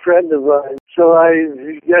through a friend of mine. So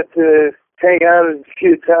I got to hang out a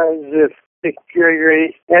few times with Dick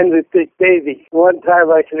Gregory and with Dick Davy. One time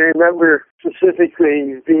I can remember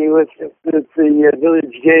specifically being with him at the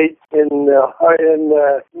Village Gate in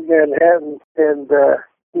Manhattan, and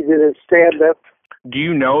he did a stand-up. Do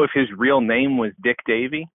you know if his real name was Dick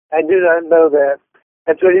Davy? I do not know that.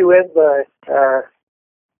 That's what he went by.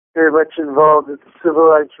 Very much involved in the civil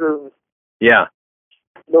rights movement. Yeah.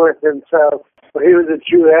 North and south. Well, he was a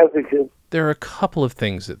true advocate. There are a couple of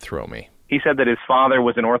things that throw me. He said that his father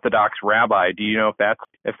was an Orthodox rabbi. Do you know if that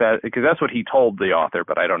because that's what he told the author,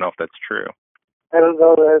 but I don't know if that's true. I don't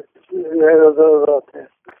know that. I don't know about that.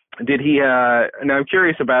 Did he, and I'm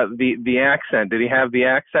curious about the accent. Did he have the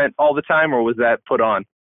accent all the time, or was that put on?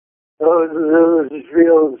 Oh, it was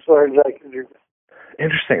real as far as I can do.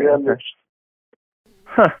 Interesting.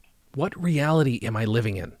 Huh. What reality am I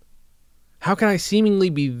living in? How can I seemingly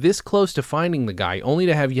be this close to finding the guy, only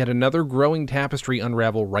to have yet another growing tapestry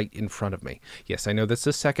unravel right in front of me? Yes, I know that's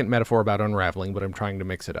the second metaphor about unraveling, but I'm trying to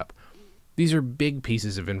mix it up. These are big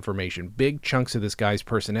pieces of information, big chunks of this guy's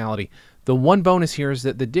personality. The one bonus here is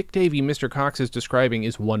that the Dick Davy Mr. Cox is describing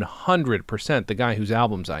is 100% the guy whose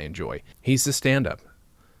albums I enjoy. He's the stand-up.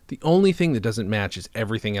 The only thing that doesn't match is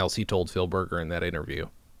everything else he told Phil Berger in that interview,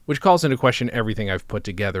 which calls into question everything I've put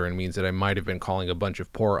together and means that I might have been calling a bunch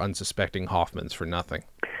of poor, unsuspecting Hoffmans for nothing.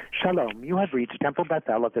 Shalom, you have reached Temple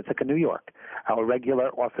Bethel of Ithaca, New York. Our regular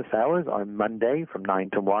office hours are Monday from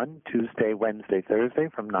 9 to 1, Tuesday, Wednesday, Thursday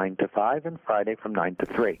from 9 to 5, and Friday from 9 to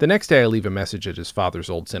 3. The next day I leave a message at his father's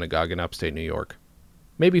old synagogue in upstate New York.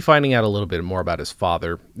 Maybe finding out a little bit more about his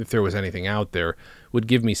father, if there was anything out there, would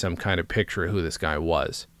give me some kind of picture of who this guy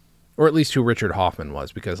was. Or at least who Richard Hoffman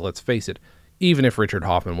was, because let's face it, even if Richard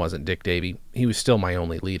Hoffman wasn't Dick Davy, he was still my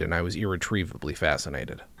only lead, and I was irretrievably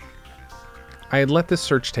fascinated. I had let this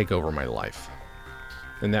search take over my life,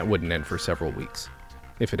 and that wouldn't end for several weeks,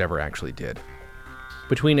 if it ever actually did.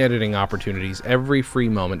 Between editing opportunities, every free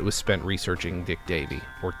moment was spent researching Dick Davy,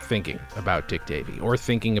 or thinking about Dick Davy, or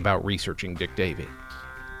thinking about researching Dick Davy.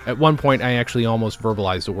 At one point, I actually almost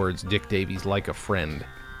verbalized the words Dick Davy's like a friend,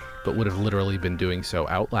 but would have literally been doing so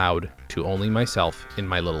out loud to only myself in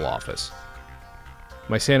my little office.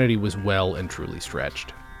 My sanity was well and truly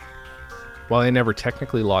stretched. While I never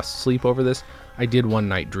technically lost sleep over this, I did one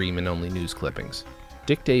night dream in only news clippings.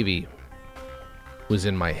 Dick Davy was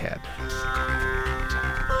in my head.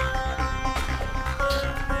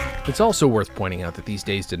 It's also worth pointing out that these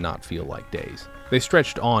days did not feel like days. They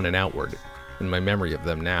stretched on and outward, and my memory of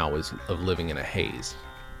them now is of living in a haze.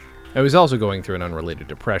 I was also going through an unrelated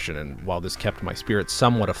depression, and while this kept my spirits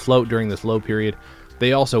somewhat afloat during this low period,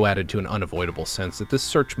 they also added to an unavoidable sense that this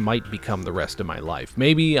search might become the rest of my life.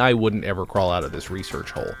 Maybe I wouldn't ever crawl out of this research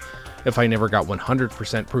hole. If I never got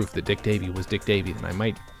 100% proof that Dick Davy was Dick Davy, then I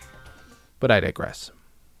might. But I digress.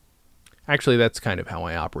 Actually, that's kind of how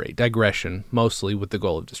I operate. Digression, mostly with the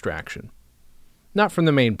goal of distraction. Not from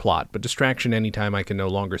the main plot, but distraction anytime I can no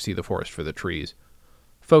longer see the forest for the trees.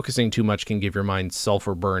 Focusing too much can give your mind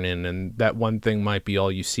sulfur burn-in, and that one thing might be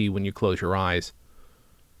all you see when you close your eyes.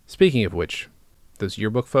 Speaking of which, those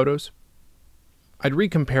yearbook photos? I'd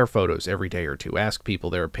recompare photos every day or two, ask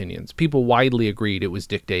people their opinions. People widely agreed it was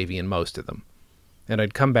Dick Davy in most of them. And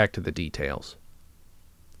I'd come back to the details.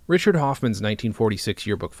 Richard Hoffman's 1946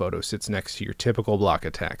 yearbook photo sits next to your typical block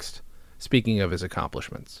of text, speaking of his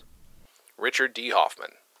accomplishments. Richard D.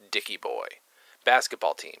 Hoffman, Dickie Boy.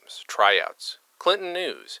 Basketball teams, tryouts, Clinton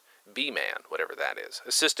News, B-man, whatever that is,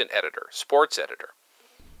 assistant editor, sports editor.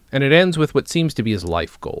 And it ends with what seems to be his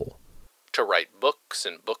life goal: to write books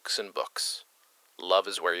and books and books. Love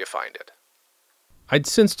is where you find it. I'd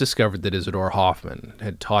since discovered that Isidore Hoffman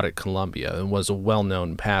had taught at Columbia and was a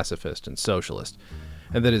well-known pacifist and socialist,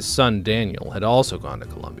 and that his son Daniel had also gone to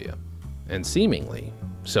Columbia, and seemingly,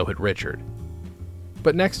 so had Richard.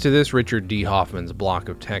 But next to this Richard D. Hoffman's block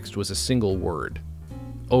of text was a single word: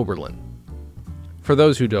 Oberlin. For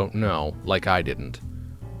those who don't know, like I didn't,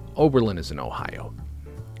 Oberlin is in Ohio.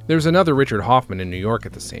 There's another Richard Hoffman in New York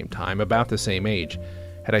at the same time, about the same age.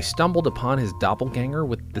 Had I stumbled upon his doppelganger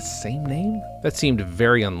with the same name? That seemed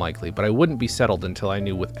very unlikely, but I wouldn't be settled until I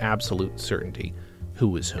knew with absolute certainty who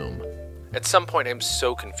was whom. At some point, I'm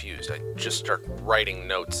so confused, I just start writing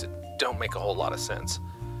notes that don't make a whole lot of sense.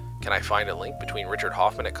 Can I find a link between Richard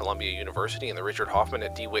Hoffman at Columbia University and the Richard Hoffman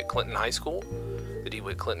at DeWitt Clinton High School? The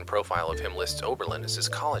DeWitt Clinton profile of him lists Oberlin as his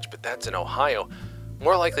college, but that's in Ohio.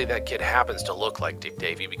 More likely that kid happens to look like Dick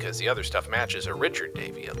Davy because the other stuff matches a Richard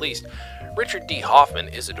Davy, at least. Richard D. Hoffman,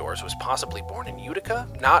 Isidore's, was possibly born in Utica,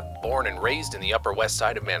 not born and raised in the Upper West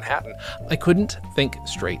Side of Manhattan. I couldn't think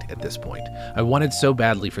straight at this point. I wanted so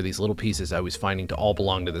badly for these little pieces I was finding to all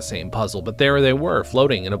belong to the same puzzle, but there they were,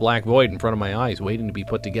 floating in a black void in front of my eyes, waiting to be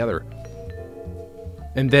put together.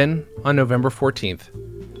 And then, on November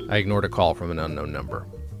 14th, I ignored a call from an unknown number.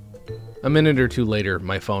 A minute or two later,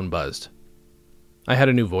 my phone buzzed. I had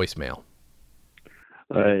a new voicemail.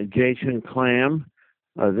 Jason Clam,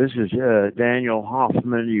 this is Daniel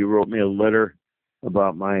Hoffman. You wrote me a letter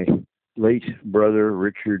about my late brother,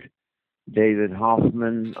 Richard David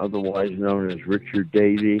Hoffman, otherwise known as Richard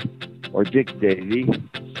Davy or Dick Davy.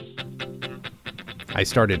 I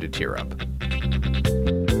started to tear up.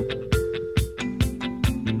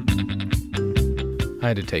 I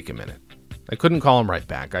had to take a minute. I couldn't call him right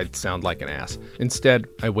back. I'd sound like an ass. Instead,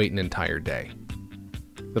 I wait an entire day.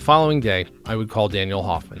 The following day, I would call Daniel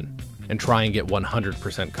Hoffman and try and get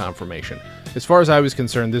 100% confirmation. As far as I was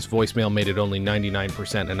concerned, this voicemail made it only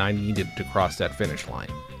 99%, and I needed to cross that finish line.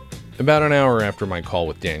 About an hour after my call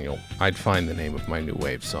with Daniel, I'd find the name of my new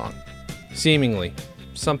wave song. Seemingly,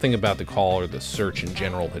 something about the call or the search in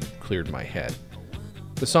general had cleared my head.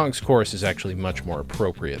 The song's chorus is actually much more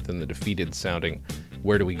appropriate than the defeated-sounding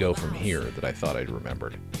 "Where do we go from here" that I thought I'd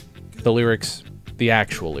remembered. The lyrics, the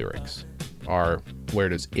actual lyrics, are "Where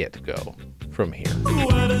does it go from here?"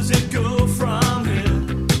 Where does it go from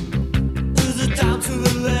here? Is it down to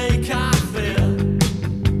the lake I fear?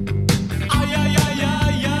 Ah, yeah, yeah, yeah,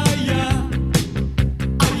 yeah, yeah.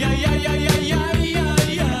 Ah, yeah, yeah, yeah, yeah, yeah, yeah,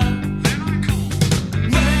 yeah.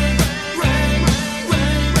 Rain, rain,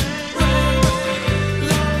 rain, rain,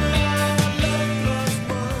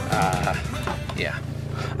 Yeah.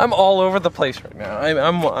 I'm all over the place right now.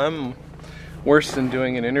 I'm worse than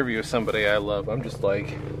doing an interview with somebody I love. I'm just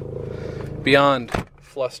like beyond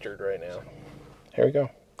flustered right now. Here we go.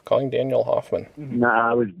 Calling Daniel Hoffman. No,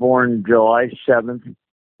 I was born July 7th,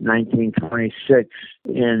 1926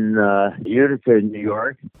 in Utica, New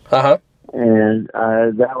York. Uh-huh. And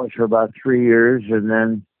that was for about 3 years. And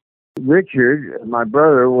then Richard, my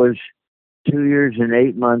brother, was 2 years and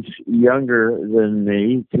 8 months younger than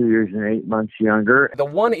me, 2 years and 8 months younger. The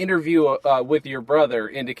one interview with your brother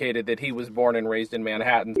indicated that he was born and raised in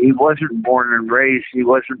Manhattan. He wasn't born and raised. He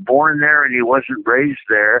wasn't born there and he wasn't raised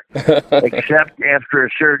there, except after a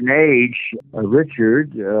certain age.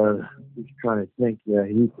 Richard, just trying to think,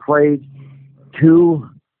 he played 2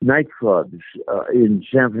 nightclubs in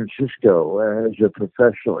San Francisco as a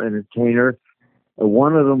professional entertainer.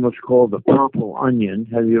 One of them was called the Purple Onion.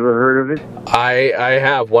 Have you ever heard of it? I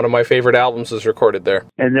have. One of my favorite albums is recorded there.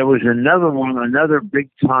 And there was another one, another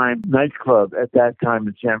big-time nightclub at that time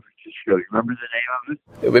in San Francisco. You remember the name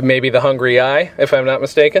of it? Maybe the Hungry Eye, if I'm not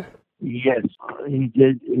mistaken? Yes. He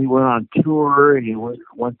did. He went on tour. He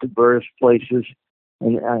went to various places.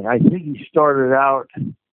 And I think he started out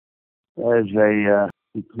as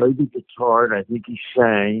he played the guitar, and I think he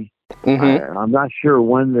sang. Mm-hmm. I'm not sure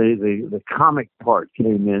when the comic part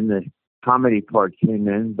came in, the comedy part came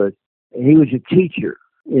in, but he was a teacher.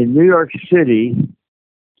 In New York City,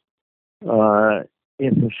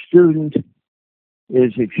 if a student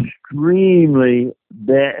is extremely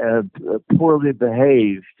poorly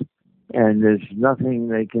behaved and there's nothing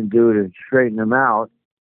they can do to straighten them out,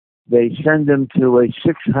 they send them to a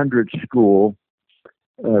 600 school.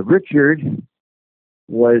 Richard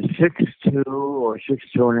was 6'2" or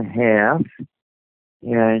 6'2.5",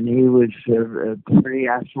 and he was pretty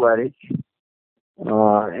athletic,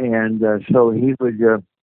 and so he would.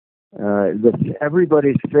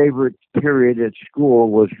 Everybody's favorite period at school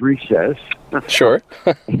was recess. Sure.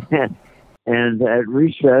 And at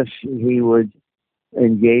recess, he would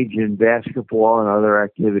engage in basketball and other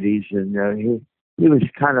activities. And he was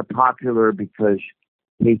kind of popular because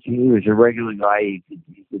he was a regular guy. He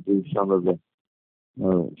could do some of the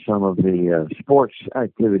sports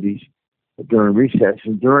activities during recess.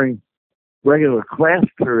 And during regular class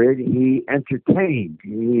period, he entertained.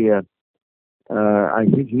 I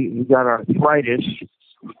think he got arthritis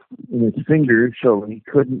in his fingers, so he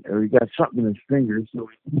couldn't, or he got something in his fingers, so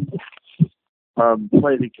he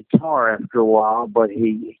play the guitar after a while, but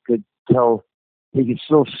he could still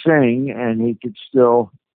sing, and he could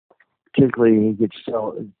still, particularly, he could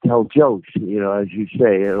still tell jokes, as you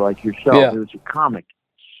say, like yourself. Yeah. He was a comic.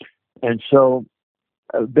 And so,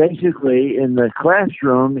 basically, in the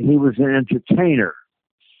classroom, he was an entertainer.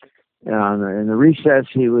 In the recess,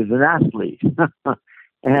 he was an athlete.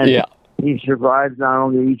 And he survived not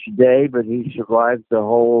only each day, but he survived the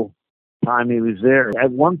whole time he was there.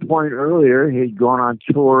 At one point earlier, he'd gone on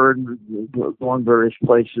tour and gone various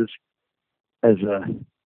places as a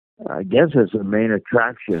main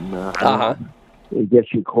attraction. I guess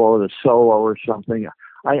you call it a solo or something.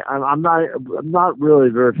 I'm not really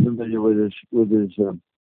very familiar with his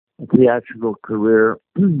theatrical career.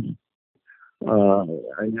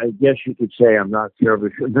 I guess you could say I'm not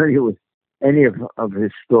terribly familiar with any of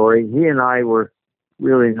his story. He and I were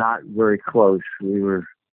really not very close. We were,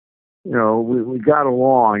 we got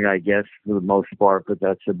along, I guess, for the most part, but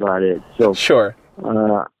that's about it. So sure.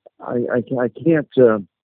 I can't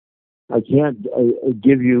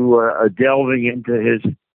give you a delving into his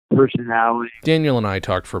personality. Daniel and I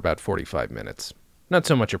talked for about 45 minutes. Not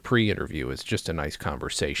so much a pre-interview as just a nice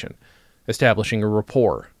conversation, establishing a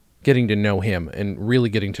rapport, getting to know him, and really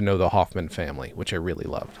getting to know the Hoffman family, which I really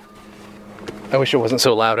loved. I wish it wasn't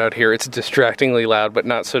so loud out here. It's distractingly loud, but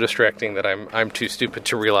not so distracting that I'm too stupid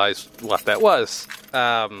to realize what that was.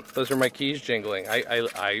 Those are my keys jingling. I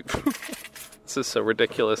this is so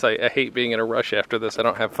ridiculous. I hate being in a rush after this. I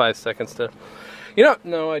don't have 5 seconds to...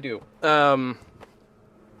 No, I do.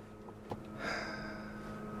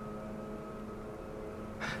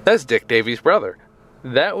 That's Dick Davy's brother.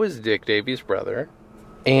 That was Dick Davy's brother.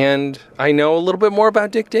 And I know a little bit more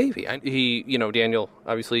about Dick Davy. Daniel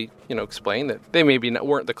obviously, explained that they maybe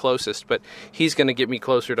weren't the closest, but he's going to get me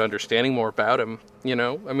closer to understanding more about him.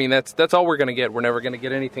 I mean, that's all we're going to get. We're never going to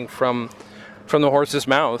get anything from the horse's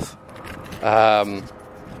mouth. I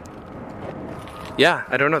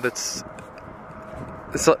don't know. It's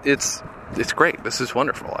great. This is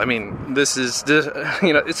wonderful. I mean, it's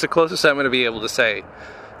the closest I'm going to be able to say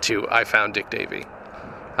to I found Dick Davy.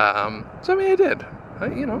 I did.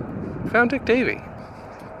 Found Dick Davy.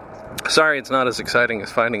 Sorry, it's not as exciting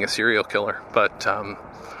as finding a serial killer, but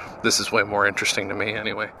this is way more interesting to me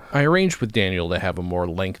anyway. I arranged with Daniel to have a more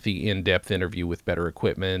lengthy, in-depth interview with better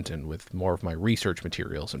equipment and with more of my research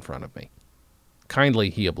materials in front of me. Kindly,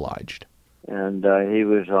 he obliged. And he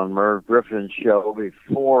was on Merv Griffin's show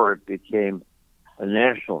before it became a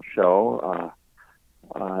national show.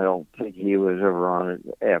 I don't think he was ever on it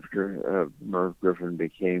after Merv Griffin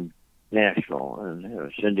became national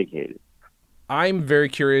and syndicated. I'm very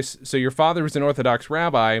curious. So your father was an Orthodox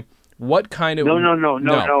rabbi. What kind of... No,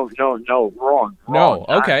 wrong. No,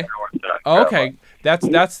 okay. Okay, this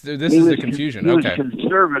is the confusion. He was okay.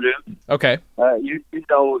 conservative. Okay.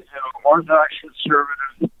 Orthodox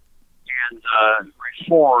conservative and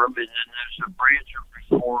Reform, and then there's a branch of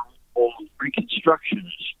Reform called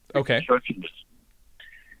Reconstructionists. Okay.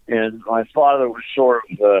 And my father was sort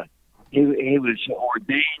of, he was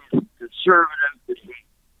ordained conservative, but he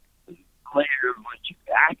later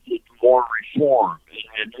acted more Reform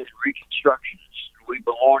and Reconstructionist. We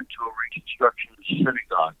belonged to a Reconstructionist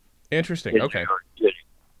synagogue. Interesting. Okay.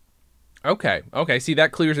 Okay. See,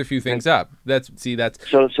 that clears a few things up. That's so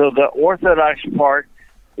the Orthodox part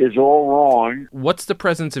is all wrong. What's the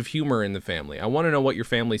presence of humor in the family? I want to know what your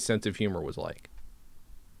family's sense of humor was like.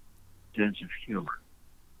 Sense of humor.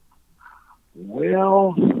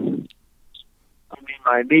 Well, I mean,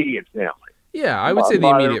 my immediate family. Yeah, I would say the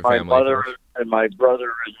immediate family. My mother and my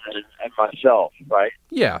brother and myself, right?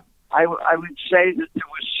 Yeah. I would say that there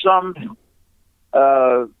was some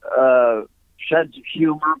sense of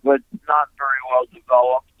humor, but not very well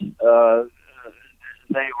developed.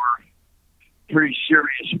 They were pretty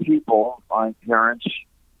serious people, my parents,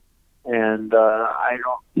 and I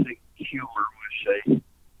don't think humor was a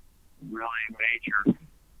really major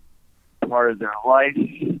part of their life.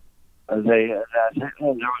 There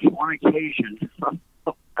was one occasion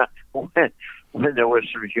when there was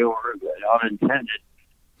some humor, unintended.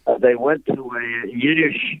 They went to a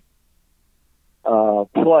Yiddish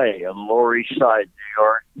play on the Lower East Side, New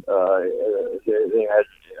York. They had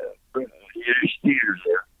Yiddish theater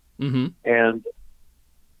there. Mm-hmm. And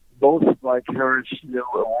both of my parents knew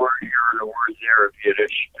a word here and a word there of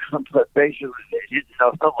Yiddish, but basically they didn't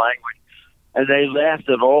know the language. And they laughed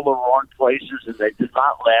at all the wrong places, and they did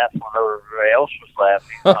not laugh when everybody else was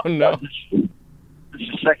laughing. Oh, no. This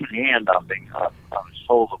is secondhand. I was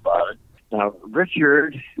told about it. Now,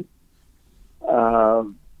 Richard,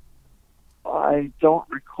 I don't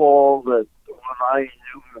recall that when I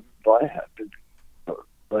knew him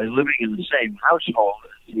by living in the same household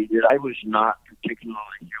as he did, I was not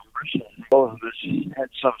particularly humorous. Both of us had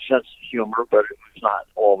some sense of humor, but it was not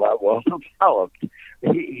all that well developed.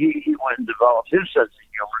 He went and developed his sense of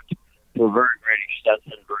humor to a very great extent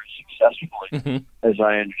and very successfully, as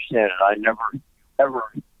I understand it. I never,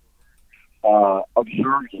 ever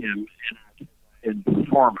observed him in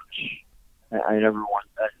performance. I never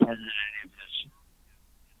attended any of his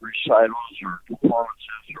recitals or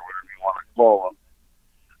performances or whatever you want to call them.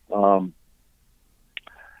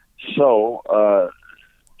 So,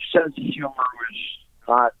 sense of humor was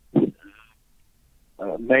not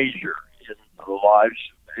major in the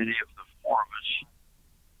lives of any of the performers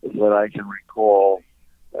that I can recall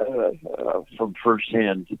from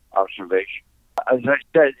firsthand observation. As I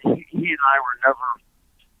said, he and I were never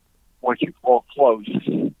what you call close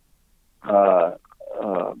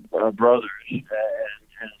brothers, and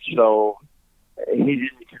so he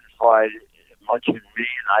didn't confide much in me,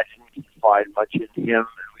 and I didn't confide much in him. You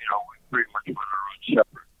know, we pretty much went our own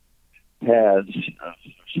separate paths,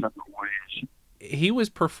 separate ways. He was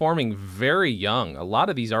performing very young. A lot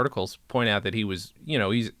of these articles point out that he was,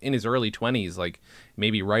 he's in his early 20s, like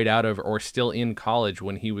maybe right out of or still in college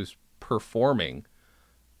when he was performing.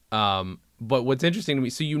 But what's interesting to me,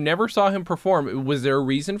 so you never saw him perform. Was there a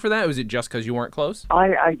reason for that? Was it just because you weren't close?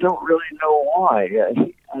 I don't really know why.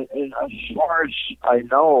 As far as I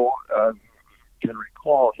know, can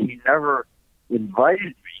recall, he never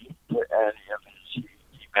invited me to any of his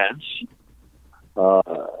events.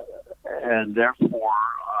 And therefore,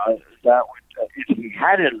 that would, if he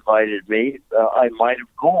had invited me, I might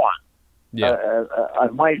have gone. Yeah. I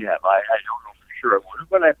might have. I don't know for sure I would have,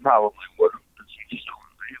 but I probably would have, because he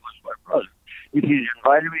was my brother. If he'd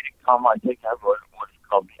invited me to come, I think I would have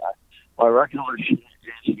come. My recollection is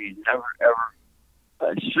he never, ever,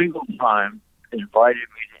 a single time, invited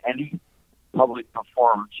me to any public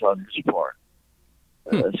performance on his part.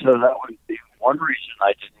 So that would be one reason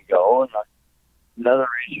I didn't go, and another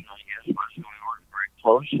reason, I guess, was we weren't very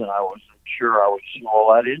close, and I wasn't sure I was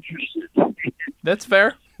all that interested. That's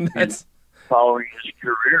fair. That's following his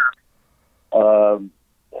career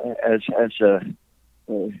as a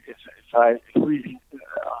if we'd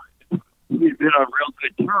been on real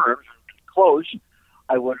good terms and close,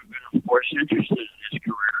 I would have been, of course, interested in his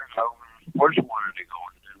career, and I would, of course, wanted to go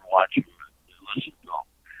and watch him and listen to him.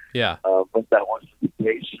 Yeah. But that wasn't the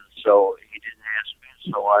case, and so he didn't ask me,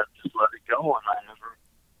 so I just let it go, and I never,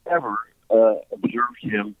 ever observed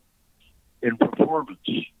him in performance.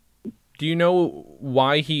 Do you know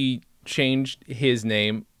why he changed his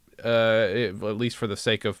name, at least for the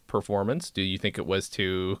sake of performance? Do you think it was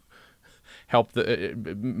to help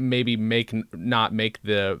maybe not make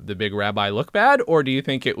the big rabbi look bad, or do you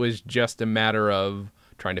think it was just a matter of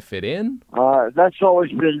trying to fit in? That's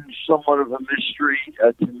always been somewhat of a mystery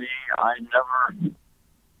to me. I never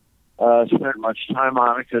spent much time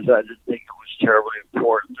on it because I didn't think it was terribly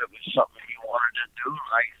important. It was something he wanted to do,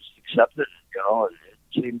 and I just accepted it. It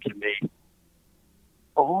seemed to me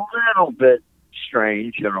a little bit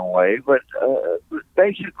strange in a way, but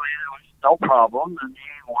basically there was no problem, and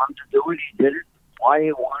he wanted to do it. He did it. Why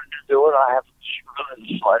he wanted to do it, I haven't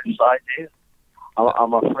really the slightest idea.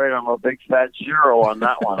 I'm afraid I'm a big fat zero on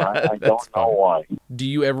that one. I don't know why. Do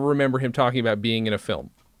you ever remember him talking about being in a film?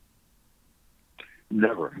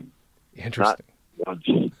 Never. Interesting. Not once.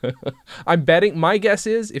 I'm betting, my guess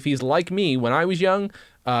is, if he's like me, when I was young,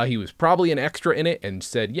 he was probably an extra in it and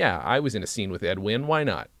said, yeah, I was in a scene with Ed Wynn, why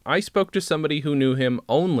not? I spoke to somebody who knew him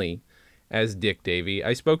only as Dick Davy.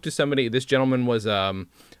 I spoke to somebody, this gentleman was,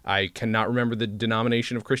 I cannot remember the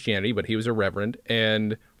denomination of Christianity, but he was a reverend,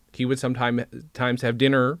 and he would sometimes have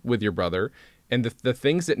dinner with your brother, and the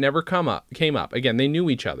things that never came up, again, they knew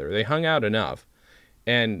each other, they hung out enough,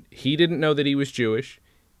 and he didn't know that he was Jewish.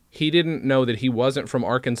 He didn't know that he wasn't from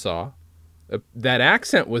Arkansas. That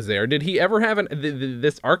accent was there. Did he ever have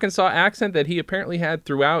this Arkansas accent that he apparently had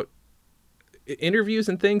throughout interviews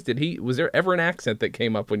and things? Was there ever an accent that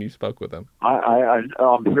came up when you spoke with him?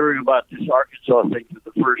 I'm hearing about this Arkansas thing for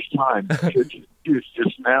the first time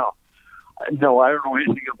just now. No, I don't know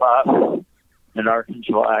anything about an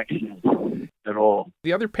Arkansas accent. at all.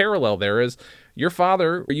 The other parallel there is your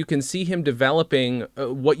father, you can see him developing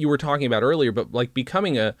what you were talking about earlier, but like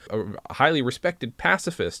becoming a highly respected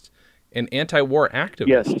pacifist and anti-war activist.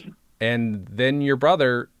 Yes. And then your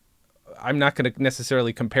brother, I'm not going to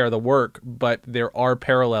necessarily compare the work, but there are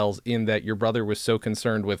parallels in that your brother was so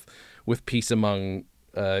concerned with peace among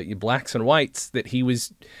blacks and whites that he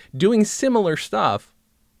was doing similar stuff,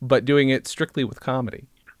 but doing it strictly with comedy.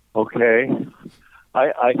 Okay.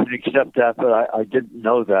 I can accept that, but I didn't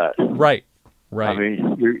know that. Right. I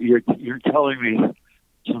mean, you're telling me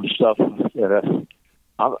some stuff that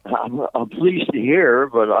I'm pleased to hear,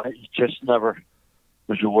 but I just never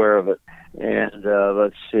was aware of it. And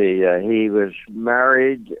let's see, he was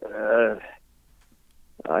married.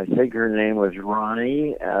 I think her name was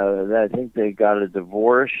Ronnie. I think they got a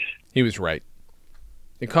divorce. He was right.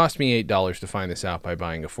 It cost me $8 to find this out by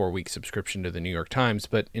buying a 4-week subscription to the New York Times,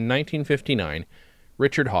 but in 1959,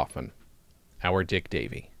 Richard Hoffman, our Dick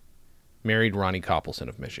Davy, married Ronnie Coppelson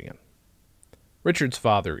of Michigan. Richard's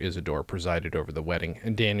father, Isidore, presided over the wedding,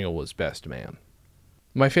 and Daniel was best man.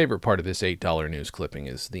 My favorite part of this $8 news clipping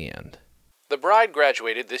is the end. The bride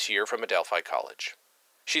graduated this year from Adelphi College.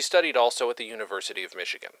 She studied also at the University of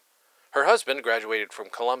Michigan. Her husband graduated from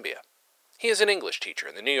Columbia. He is an English teacher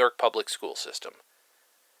in the New York public school system,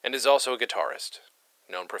 and is also a guitarist,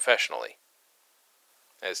 known professionally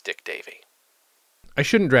as Dick Davy. I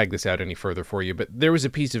shouldn't drag this out any further for you, but there was a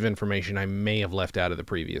piece of information I may have left out of the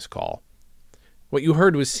previous call. What you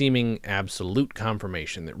heard was seeming absolute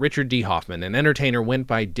confirmation that Richard D. Hoffman, an entertainer, went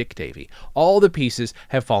by Dick Davy. All the pieces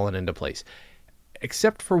have fallen into place,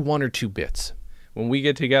 except for 1 or 2 bits. When we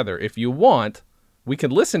get together, if you want, we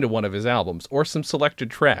can listen to one of his albums or some selected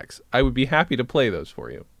tracks. I would be happy to play those for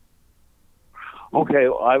you. Okay,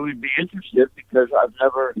 well, I would be interested because I've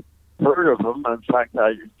never heard of him. In fact,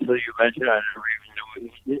 until you mentioned, I never even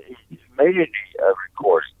knew he made any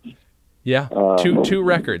recordings. Yeah, two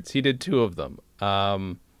records. He did 2 of them.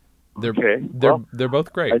 They're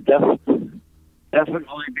both great. I'd definitely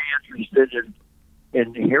be interested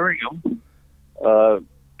in hearing them.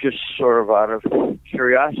 Just sort of out of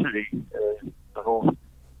curiosity, no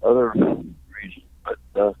other reason.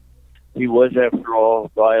 But he was, after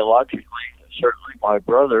all, biologically certainly my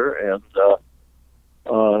brother, and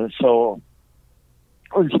so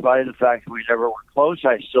in spite of the fact that we never were close,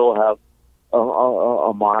 I still have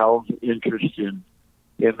a mild interest in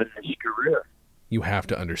him and his career. You have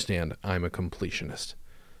to understand, I'm a completionist.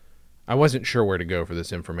 I wasn't sure where to go for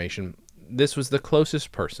this information. This was the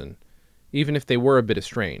closest person, even if they were a bit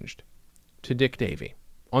estranged, to Dick Davy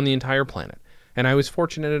on the entire planet, and I was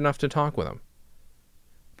fortunate enough to talk with him.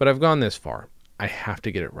 But I've gone this far. I have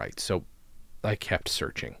to get it right, so I kept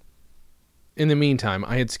searching. In the meantime,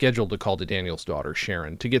 I had scheduled to call to Daniel's daughter,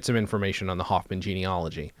 Sharon, to get some information on the Hoffman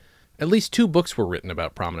genealogy. At least 2 books were written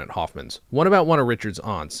about prominent Hoffmans, one about one of Richard's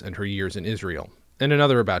aunts and her years in Israel, and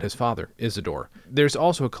another about his father, Isidore. There's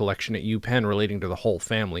also a collection at UPenn relating to the whole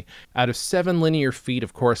family. Out of 7 linear feet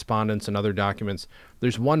of correspondence and other documents,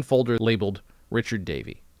 there's one folder labeled Richard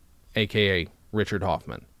Davy, a.k.a. Richard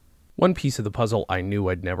Hoffman. One piece of the puzzle I knew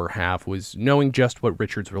I'd never have was knowing just what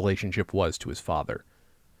Richard's relationship was to his father.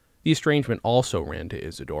 The estrangement also ran to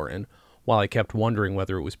Isidore, and while I kept wondering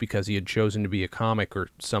whether it was because he had chosen to be a comic or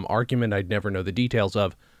some argument I'd never know the details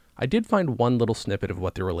of, I did find one little snippet of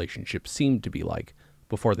what their relationship seemed to be like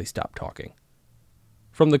before they stopped talking.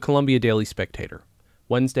 From the Columbia Daily Spectator,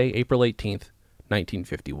 Wednesday, April 18th,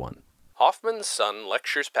 1951. Hoffman's son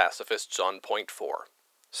lectures pacifists on point 4.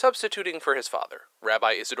 Substituting for his father,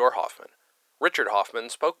 Rabbi Isidore Hoffman, Richard Hoffman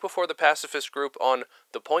spoke before the pacifist group on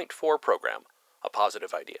the Point 4 program, a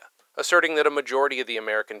positive idea. Asserting that a majority of the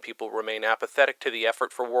American people remain apathetic to the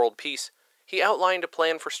effort for world peace, he outlined a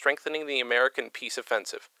plan for strengthening the American peace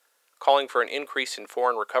offensive, calling for an increase in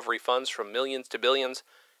foreign recovery funds from millions to billions,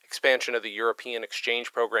 expansion of the European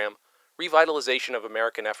exchange program, revitalization of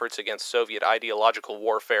American efforts against Soviet ideological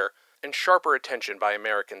warfare, and sharper attention by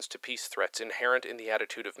Americans to peace threats inherent in the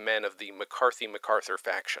attitude of men of the McCarthy-MacArthur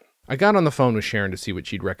faction. I got on the phone with Sharon to see what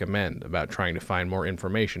she'd recommend about trying to find more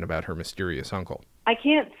information about her mysterious uncle. I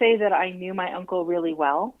can't say that I knew my uncle really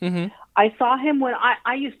well. Mm-hmm. I saw him when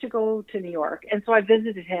I used to go to New York, and so I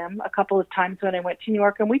visited him a couple of times when I went to New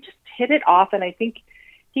York, and we just hit it off, and I think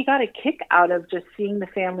he got a kick out of just seeing the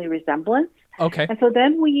family resemblance. Okay. And so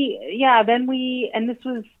then and this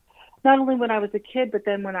was not only when I was a kid, but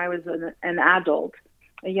then when I was an adult,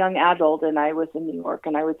 a young adult, and I was in New York,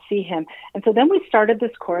 and I would see him. And so then we started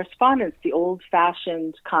this correspondence, the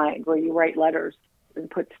old-fashioned kind, where you write letters and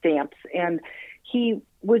put stamps. And he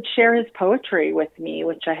would share his poetry with me,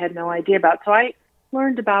 which I had no idea about. So I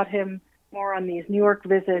learned about him more on these New York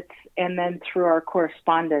visits and then through our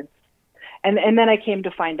correspondence. And then I came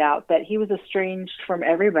to find out that he was estranged from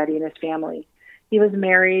everybody in his family. He was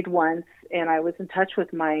married once, and I was in touch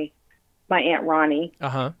with my Aunt Ronnie,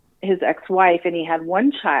 his ex-wife, and he had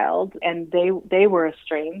one child, and they were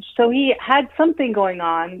estranged. So he had something going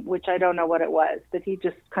on, which I don't know what it was, that he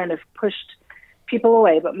just kind of pushed people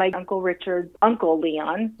away. But my Uncle Richard's uncle,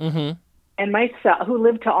 Leon, and myself, who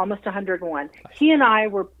lived to almost 101, he and I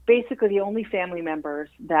were basically the only family members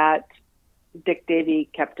that Dick Davy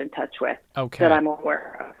kept in touch with that I'm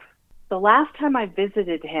aware of. The last time I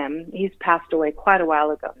visited him, he's passed away quite a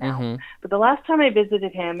while ago now, but the last time I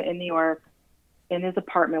visited him in New York, in his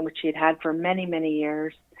apartment, which he had had for many, many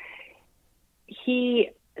years, he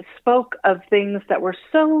spoke of things that were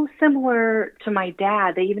so similar to my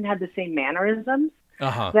dad. They even had the same mannerisms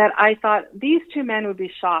that I thought these two men would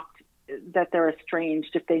be shocked that they're estranged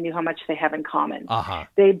if they knew how much they have in common.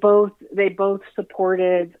 They both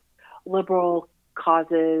supported liberal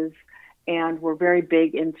causes and were very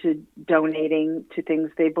big into donating to things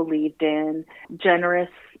they believed in, generous,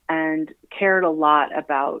 and cared a lot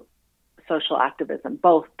about social activism.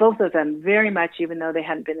 Both of them very much, even though they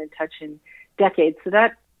hadn't been in touch in decades. So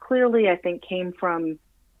that clearly, I think, came from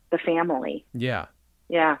the family. Yeah.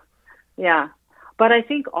 But I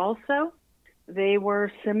think also they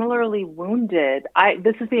were similarly wounded.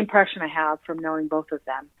 This is the impression I have from knowing both of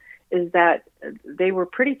them, is that they were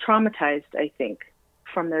pretty traumatized, I think,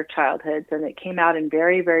 from their childhoods, and it came out in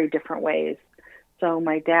very, very different ways. So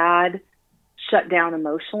my dad shut down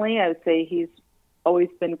emotionally. I would say he's always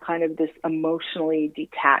been kind of this emotionally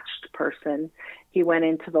detached person. He went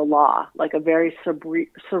into the law, like a very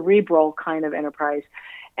cerebral kind of enterprise.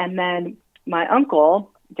 And then my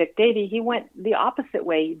uncle, Dick Davy, he went the opposite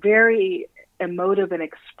way, very emotive and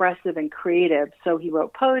expressive and creative. So he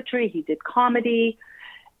wrote poetry, he did comedy,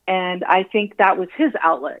 and I think that was his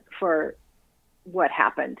outlet for what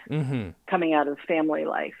happened coming out of family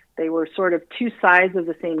life. They were sort of two sides of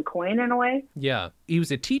the same coin in a way. Yeah. He was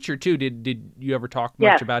a teacher too. Did you ever talk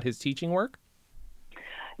much about his teaching work?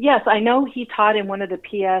 Yes, I know he taught in one of the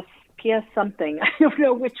PS something. I don't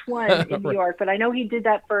know which one in New York, but I know he did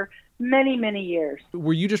that for many, many years.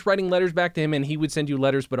 Were you just writing letters back to him and he would send you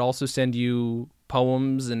letters but also send you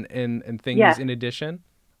poems and things in addition?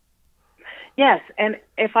 Yes, and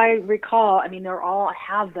if I recall, I mean, I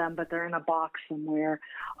have them, but they're in a box somewhere.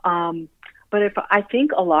 But I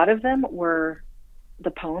think a lot of them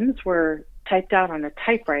the poems were typed out on a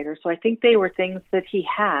typewriter, so I think they were things that he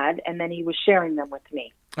had, and then he was sharing them with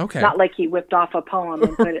me. Okay. Not like he whipped off a poem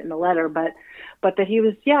and put it in the letter, but that he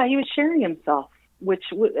was sharing himself, which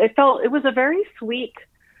it was a very sweet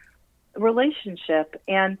relationship,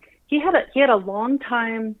 and he had a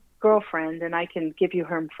long-time girlfriend, and I can give you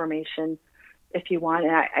her information if you want.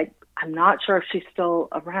 And I'm not sure if she's still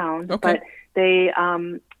around, but they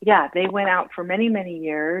went out for many, many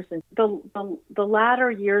years. And the latter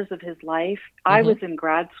years of his life, I was in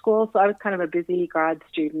grad school, so I was kind of a busy grad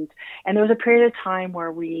student. And there was a period of time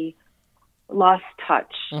where we lost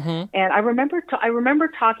touch. And I remember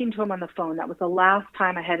talking to him on the phone. That was the last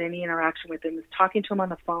time I had any interaction with him, was talking to him on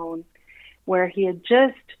the phone, where he had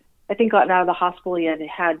just, I think, gotten out of the hospital. He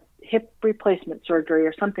had hip replacement surgery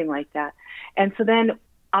or something like that. And so then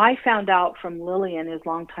I found out from Lillian, his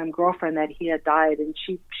longtime girlfriend, that he had died, and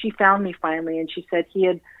she found me finally, and she said he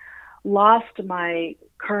had lost my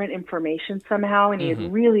current information somehow, and he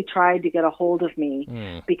had really tried to get a hold of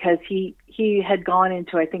me because he had gone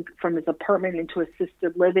into, I think, from his apartment into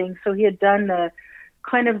assisted living. So he had done the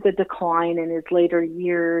kind of the decline in his later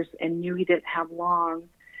years and knew he didn't have long.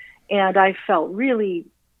 And I felt really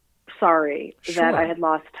sorry that I had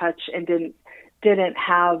lost touch and didn't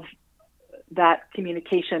have that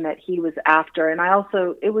communication that he was after. And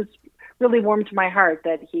it was really warmed my heart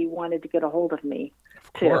that he wanted to get a hold of me.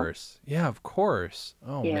 Of course. Too. Yeah, of course.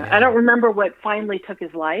 Oh, yeah. man. I don't remember what finally took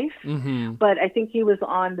his life, but I think he was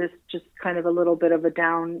on this just kind of a little bit of a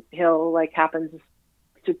downhill, like happens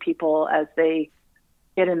to people as they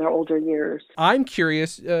get in their older years. I'm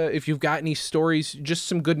curious if you've got any stories, just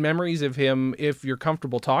some good memories of him, if you're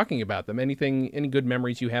comfortable talking about them. Any good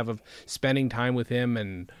memories you have of spending time with him?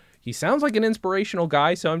 And he sounds like an inspirational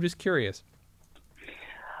guy, so I'm just curious.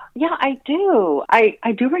 Yeah, I do.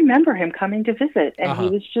 I do remember him coming to visit, and he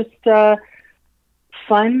was just a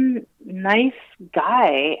fun, nice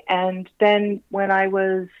guy. And then when I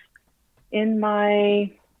was in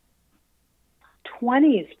my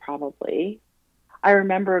 20s, probably, I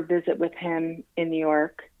remember a visit with him in New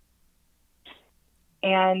York.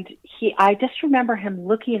 And I just remember him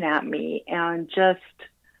looking at me and just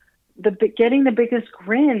getting the biggest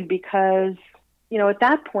grin, because at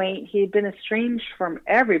that point, he had been estranged from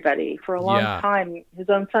everybody for a long Yeah. time, his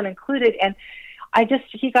own son included. And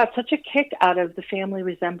he got such a kick out of the family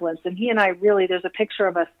resemblance. And he and I really, there's a picture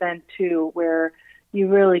of us then too, where you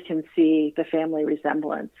really can see the family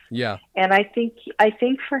resemblance. Yeah. And I think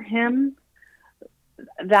for him,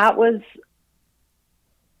 that was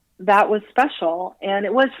special. And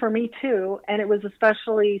it was for me too. And it was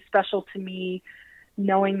especially special to me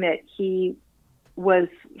knowing that he was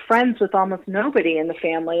friends with almost nobody in the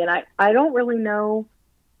family. And I don't really know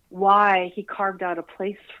why he carved out a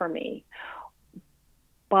place for me,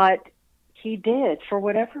 but he did for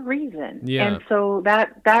whatever reason. Yeah. And so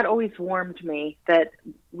that always warmed me that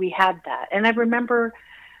we had that. And I remember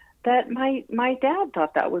that my dad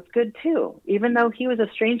thought that was good too. Even though he was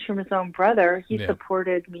estranged from his own brother, he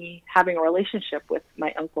supported me having a relationship with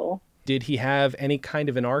my uncle. Did he have any kind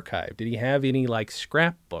of an archive? Did he have any like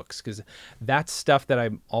scrapbooks? Because that's stuff that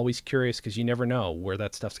I'm always curious, because you never know where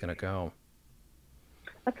that stuff's going to go.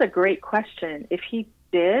 That's a great question. If he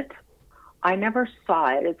did, I never saw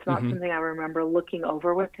it. It's not Mhm. something I remember looking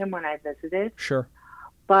over with him when I visited. Sure.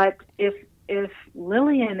 But if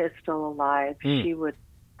Lillian is still alive, Mm. she would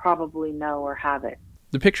probably know or have it.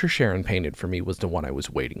 The picture Sharon painted for me was the one I was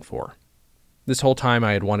waiting for. This whole time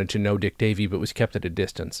I had wanted to know Dick Davy, but was kept at a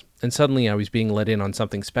distance, and suddenly I was being let in on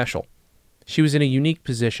something special. She was in a unique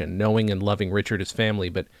position, knowing and loving Richard as family,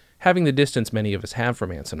 but having the distance many of us have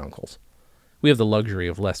from aunts and uncles. We have the luxury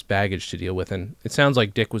of less baggage to deal with, and it sounds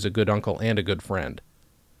like Dick was a good uncle and a good friend.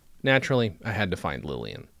 Naturally, I had to find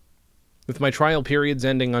Lillian. With my trial periods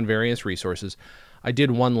ending on various resources, I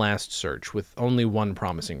did one last search with only one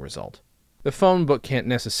promising result. The phone book can't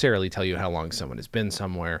necessarily tell you how long someone has been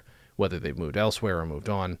somewhere, whether they've moved elsewhere or moved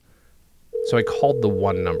on. So I called the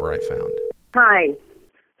one number I found. Hi.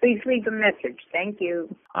 Please leave a message. Thank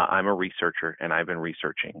you. I'm a researcher, and I've been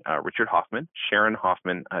researching Richard Hoffman. Sharon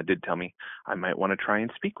Hoffman did tell me I might want to try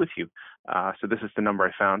and speak with you. So this is the number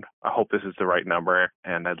I found. I hope this is the right number,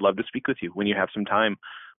 and I'd love to speak with you when you have some time.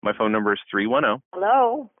 My phone number is 310.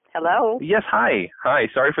 Hello? Hello? Yes, hi. Hi,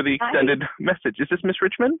 sorry for the extended message. Is this Miss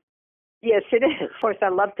Richmond? Yes, it is. Of course, I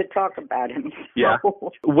love to talk about him. Yeah.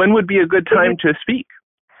 When would be a good time to speak?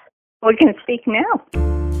 We can speak now.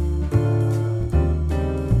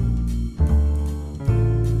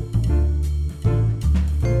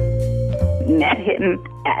 Met him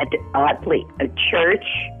at, oddly, a church.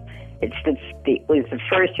 It was the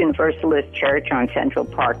first Universalist church on Central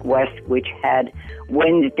Park West, which had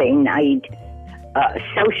Wednesday night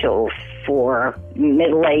socials for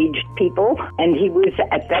middle-aged people. And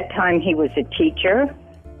at that time, he was a teacher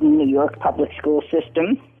in the New York public school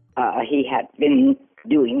system. He had been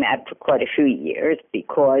doing that for quite a few years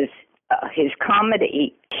because his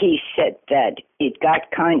comedy, he said that it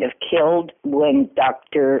got kind of killed when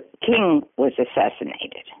Dr. King was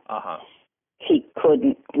assassinated. Uh-huh. He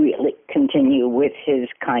couldn't really continue with his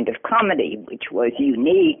kind of comedy, which was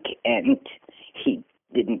unique, and he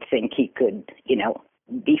didn't think he could,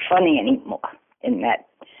 be funny anymore in that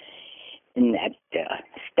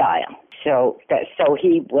style. So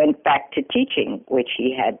he went back to teaching, which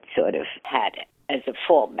he had sort of had as a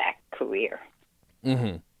fallback career.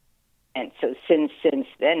 Mm-hmm. And so since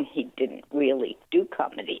then, he didn't really do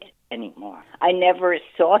comedy anymore. I never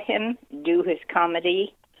saw him do his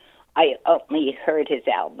comedy. I only heard his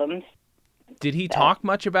albums. Did he talk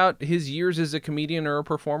much about his years as a comedian or a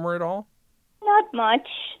performer at all? Not much.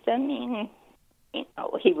 I mean,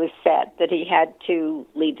 he was sad that he had to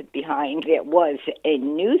leave it behind. There was a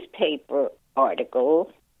newspaper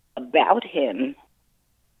article about him.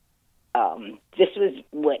 This was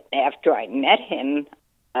after I met him.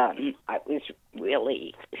 I was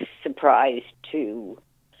really surprised to,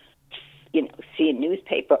 see a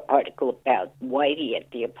newspaper article about Whitey at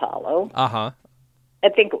the Apollo. Uh-huh. I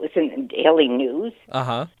think it was in the Daily News.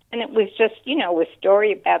 Uh-huh. And it was just, a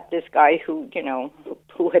story about this guy who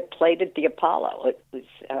had played at the Apollo. It was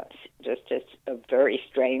just very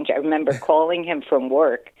strange. I remember calling him from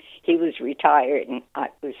work. He was retired, and I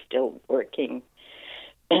was still working.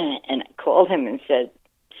 And I called him and said,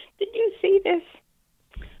 "Did you see this?"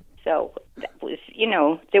 So that was,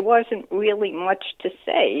 there wasn't really much to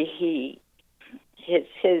say.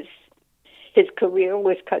 His career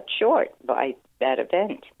was cut short by that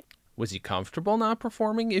event. Was he comfortable not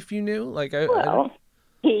performing, if you knew?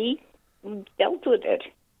 He dealt with it.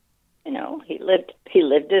 He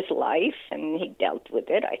lived his life, and he dealt with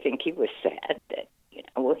it. I think he was sad that,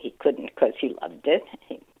 he couldn't because he loved it.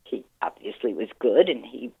 He obviously was good, and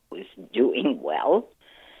he was doing well.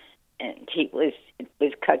 And it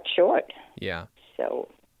was cut short. Yeah. So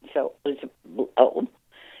it was a blow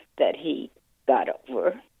that he got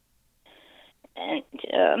over.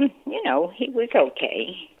 he was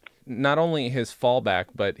okay. Not only his fallback,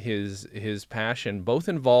 but his passion, both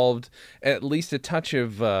involved at least a touch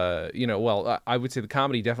of, I would say the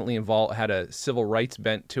comedy definitely had a civil rights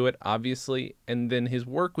bent to it, obviously, and then his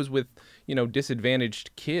work was with,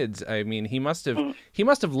 disadvantaged kids. I mean, he must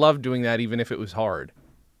have loved doing that, even if it was hard.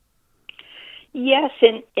 Yes,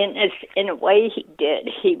 in a way he did.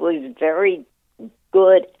 He was very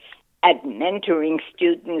good at mentoring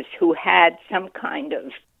students who had some kind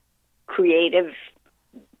of creative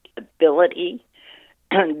ability.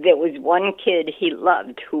 There was one kid he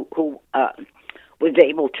loved who was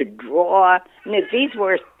able to draw. Now, these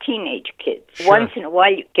were teenage kids. Sure. Once in a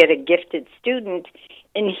while you get a gifted student,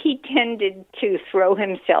 and he tended to throw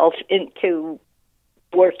himself into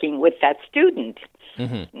working with that student.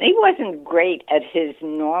 Mm-hmm. He wasn't great at his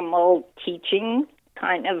normal teaching,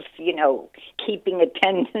 kind of, keeping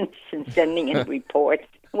attendance and sending in reports.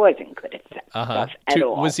 Wasn't good at that stuff at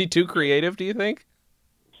all. Was he too creative, do you think?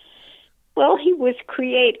 Well, he was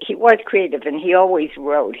creative, and he always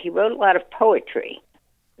wrote. He wrote a lot of poetry.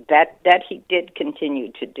 That he did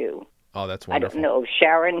continue to do. Oh, that's wonderful. I don't know if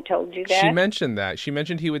Sharon told you that. She mentioned that. She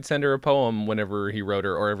mentioned he would send her a poem whenever he wrote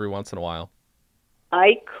her, or every once in a while.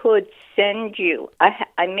 I could send you.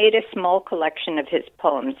 I made a small collection of his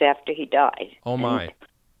poems after he died. Oh my!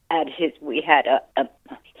 And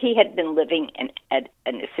he had been living at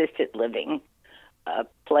an assisted living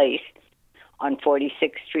place on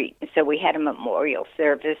 46th Street. And so we had a memorial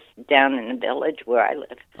service down in the village where I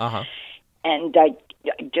live. Uh-huh. And I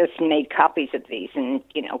just made copies of these and,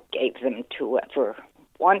 gave them to whoever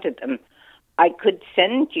wanted them. I could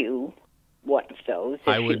send you one of those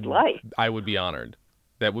if you'd like. I would be honored.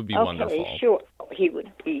 That would be okay, wonderful. Okay, sure. He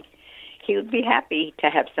would be happy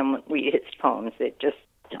to have someone read his poems. They're just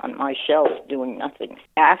on my shelf doing nothing.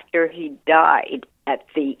 After he died, at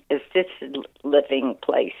the assisted living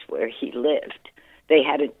place where he lived, they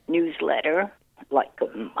had a newsletter, like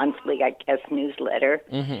a monthly, I guess, newsletter.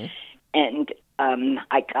 Mm-hmm. And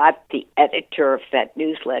I got the editor of that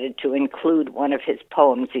newsletter to include one of his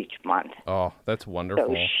poems each month. Oh, that's wonderful.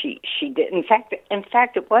 So she did. In fact,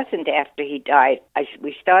 it wasn't after he died.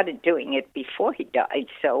 We started doing it before he died,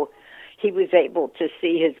 so he was able to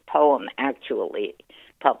see his poem actually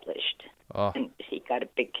published. Oh. And he got a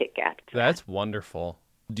big kick out of that. That's wonderful.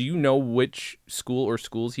 Do you know which school or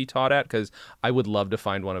schools he taught at? Because I would love to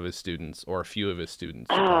find one of his students or a few of his students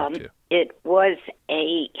to talk to. It was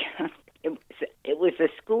a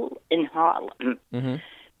school in Harlem mm-hmm.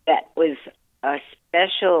 that was a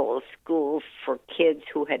special school for kids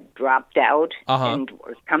who had dropped out and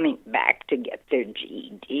were coming back to get their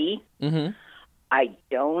GED. Mm-hmm. I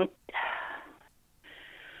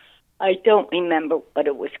don't remember what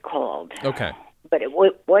it was called. Okay. But it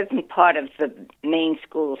wasn't part of the main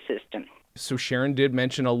school system. So Sharon did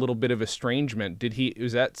mention a little bit of estrangement.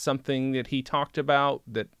 Was that something that he talked about?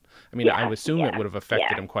 I would assume it would have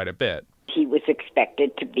affected him quite a bit. He was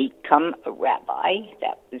expected to become a rabbi.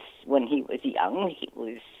 That was when he was young. He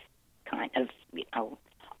was kind of,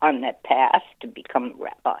 on that path to become a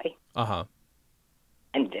rabbi. Uh-huh.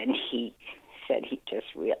 And then he said he just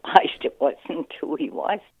realized it wasn't who he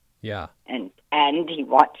was. Yeah. And he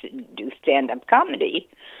wanted to do stand-up comedy,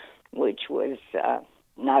 which was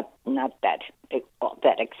not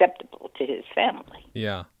that acceptable to his family.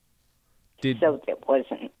 Yeah. So there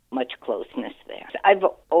wasn't much closeness there. I've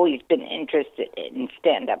always been interested in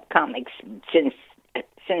stand-up comics since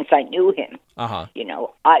I knew him. Uh-huh.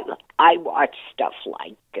 I watch stuff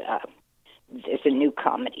like there's a new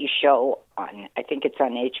comedy show on, I think it's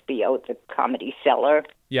on HBO, The Comedy Cellar.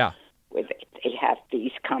 Yeah. Where they have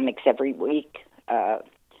these comics every week.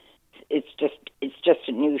 It's just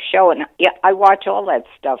a new show, and I watch all that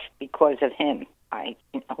stuff because of him.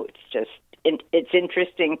 It's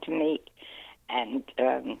interesting to me, and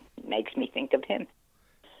makes me think of him.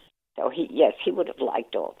 So he would have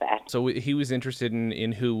liked all that. So he was interested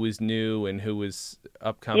in who was new and who was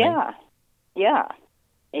upcoming. Yeah.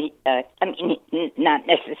 Not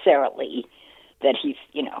necessarily that he's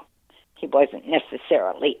he wasn't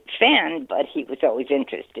necessarily a fan, but he was always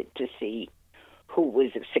interested to see who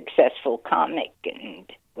was a successful comic and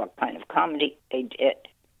what kind of comedy they did.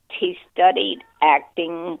 He studied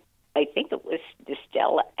acting, I think it was the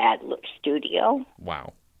Stella Adler Studio.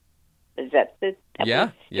 Wow. Is that the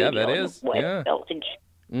that is. West yeah. Village?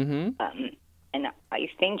 Mm-hmm. And I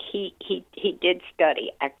think he did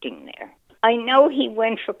study acting there. I know he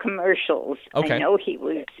went for commercials. Okay. I know he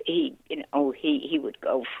would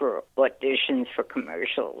go for auditions for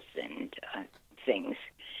commercials and things.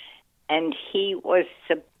 And he was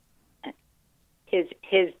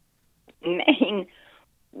his main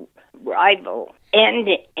rival,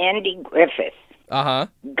 Andy Griffith, Uh-huh.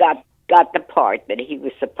 got the part that he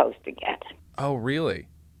was supposed to get. Oh, really?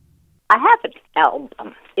 I have an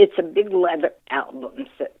album. It's a big leather album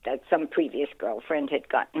that some previous girlfriend had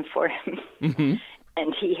gotten for him. Mm-hmm.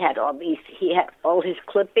 And he had all his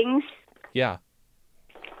clippings. Yeah.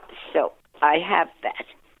 So I have that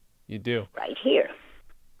You do. right here.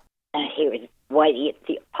 And here is Whitey at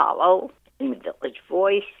the Apollo in the Village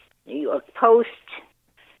Voice, New York Post,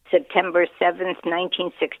 September 7th,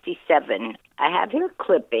 1967. I have here a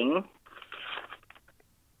clipping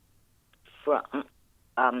from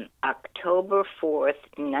October 4th,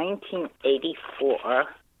 1984,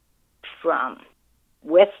 from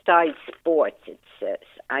West Side Sports, it says.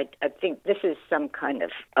 I think this is some kind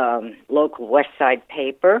of local West Side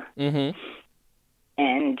paper. Mm-hmm.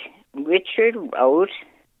 And Richard wrote,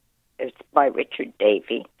 it's by Richard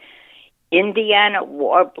Davy, Indiana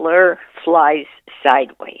Warbler Flies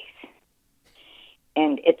Sideways.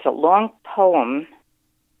 And it's a long poem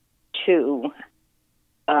to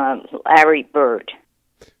Larry Bird.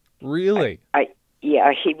 Really?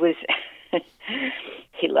 Yeah, he was...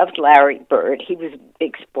 he loved Larry Bird. He was a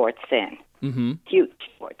big sports fan. Mm-hmm. Huge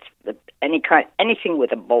sports. Anything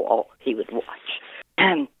with a ball, he would watch.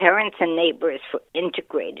 Parents and neighbors for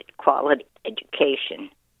integrated quality education.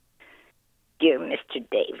 Dear Mr.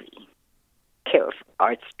 Davy, care of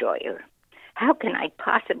Art Stoyer, how can I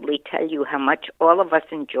possibly tell you how much all of us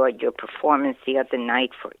enjoyed your performance the other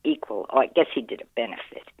night for equal, or I guess he did a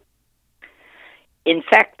benefit. In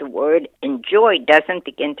fact, the word enjoy doesn't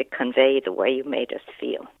begin to convey the way you made us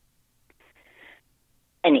feel.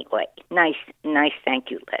 Anyway, nice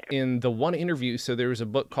thank you letter. In the one interview, so there was a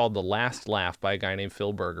book called The Last Laugh by a guy named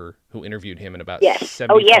Phil Berger who interviewed him in about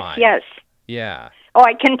 75. Oh, yes. Yeah. Oh,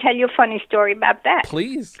 I can tell you a funny story about that.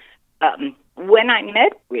 Please. When I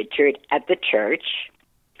met Richard at the church,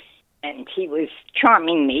 and he was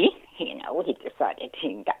charming me, he decided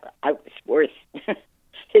I was worth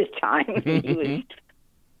his time. He was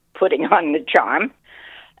putting on the charm.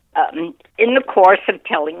 In the course of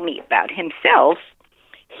telling me about himself,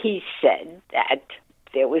 he said that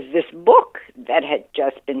there was this book that had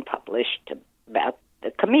just been published about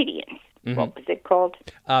the comedians. Mm-hmm. What was it called?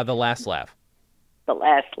 The Last Laugh. The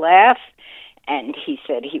Last Laugh. And he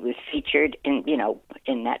said he was featured in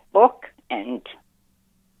that book. And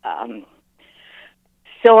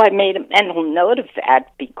so I made a mental note of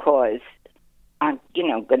that because I'm,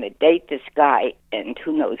 going to date this guy, and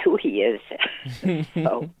who knows who he is.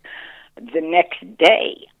 So the next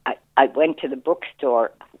day, I went to the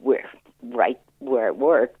bookstore right where I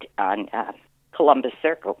worked on Columbus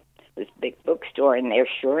Circle. It was a big bookstore, and there,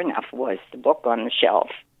 sure enough, was the book on the shelf.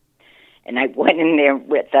 And I went in there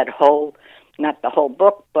with that whole, not the whole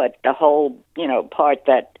book, but the whole, part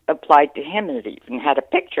that applied to him, and it even had a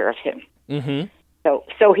picture of him. Mm-hmm.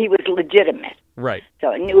 So he was legitimate. Right. So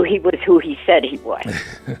I knew he was who he said he was.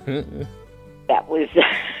 That was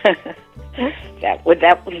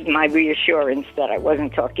that was my reassurance that I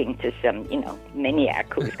wasn't talking to some,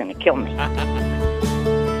 maniac who was going to kill me.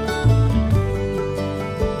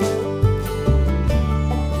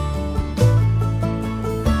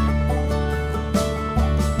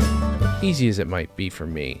 Easy as it might be for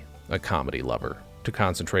me, a comedy lover, to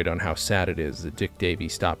concentrate on how sad it is that Dick Davy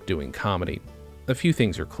stopped doing comedy, a few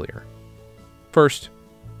things are clear. First,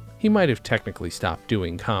 he might have technically stopped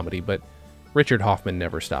doing comedy, but Richard Hoffman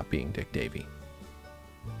never stopped being Dick Davy.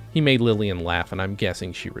 He made Lillian laugh, and I'm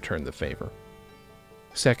guessing she returned the favor.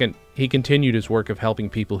 Second, he continued his work of helping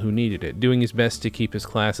people who needed it, doing his best to keep his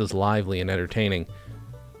classes lively and entertaining.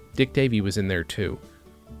 Dick Davy was in there too.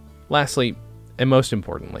 Lastly, and most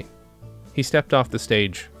importantly, he stepped off the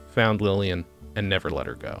stage, found Lillian, and never let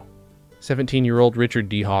her go. 17-year-old Richard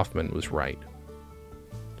D. Hoffman was right.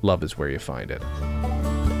 Love is where you find it.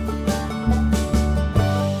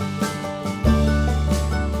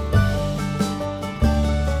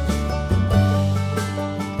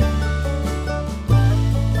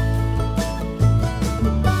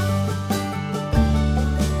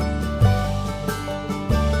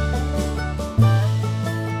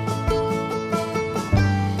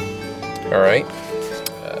 All right,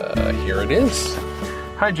 here it is.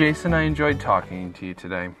 Hi, Jason. I enjoyed talking to you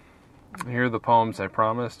today. Here are the poems I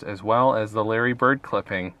promised, as well as the Larry Bird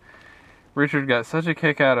clipping. Richard got such a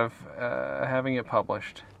kick out of having it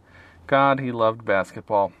published. God, he loved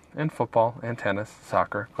basketball, and football, and tennis,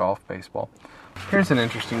 soccer, golf, baseball. Here's an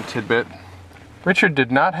interesting tidbit. Richard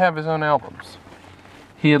did not have his own albums.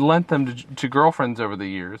 He had lent them to girlfriends over the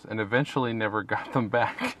years, and eventually never got them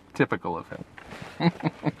back. Typical of him.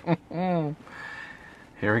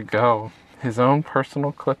 Here we go. His own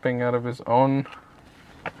personal clipping out of his own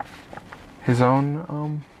his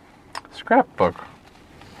own scrapbook.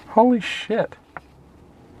 Holy shit.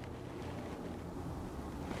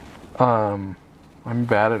 I'm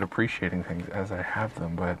bad at appreciating things as I have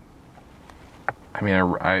them, but I mean,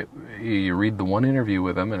 you read the one interview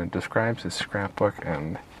with him and it describes his scrapbook,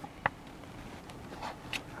 and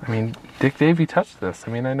I mean, Dick Davy touched this.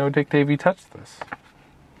 I mean, I know Dick Davy touched this.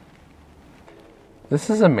 This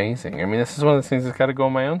is amazing. I mean, this is one of the things that's got to go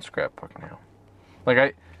in my own scrapbook now.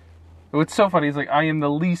 Like, it's so funny. He's like, I am the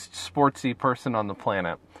least sportsy person on the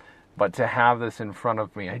planet, but to have this in front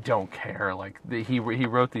of me, I don't care. Like, he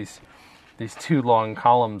wrote these 2 long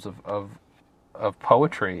columns of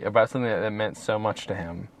poetry about something that meant so much to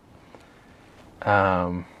him.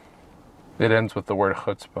 It ends with the word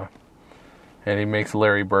chutzpah, and he makes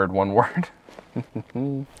Larry Bird one word.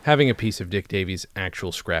 Having a piece of Dick Davy's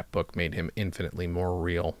actual scrapbook made him infinitely more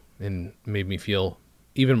real and made me feel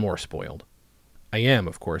even more spoiled. I am,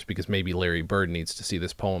 of course, because maybe Larry Bird needs to see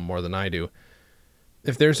this poem more than I do.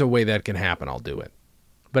 If there's a way that can happen, I'll do it.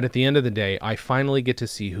 But at the end of the day, I finally get to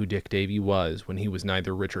see who Dick Davy was when he was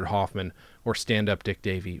neither Richard Hoffman or stand-up Dick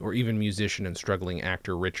Davy or even musician and struggling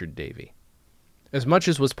actor Richard Davy. As much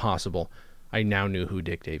as was possible, I now knew who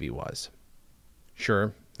Dick Davy was.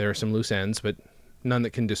 Sure, there are some loose ends, but none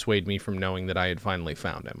that can dissuade me from knowing that I had finally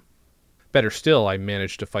found him. Better still, I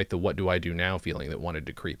managed to fight the what do I do now feeling that wanted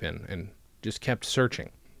to creep in, and just kept searching.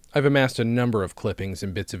 I've amassed a number of clippings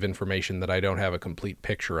and bits of information that I don't have a complete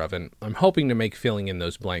picture of, and I'm hoping to make filling in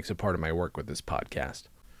those blanks a part of my work with this podcast.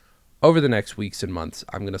 Over the next weeks and months,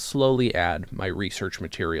 I'm going to slowly add my research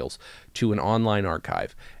materials to an online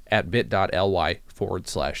archive at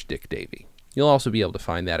bit.ly/Dick Davy. You'll also be able to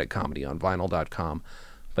find that at comedyonvinyl.com,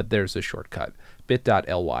 but there's a shortcut,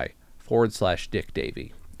 bit.ly/Dick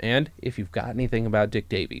Davy. And if you've got anything about Dick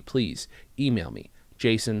Davy, please email me,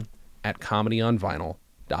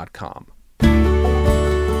 jason@comedyonvinyl.com.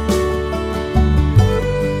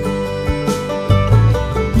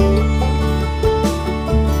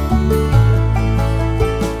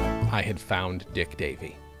 I had found Dick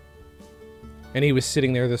Davy. And he was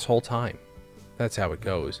sitting there this whole time. That's how it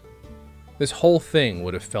goes. This whole thing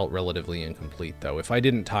would have felt relatively incomplete, though, if I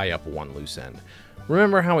didn't tie up one loose end.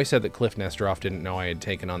 Remember how I said that Cliff Nesteroff didn't know I had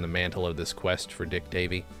taken on the mantle of this quest for Dick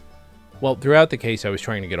Davy? Well, throughout the case, I was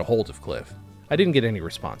trying to get a hold of Cliff. I didn't get any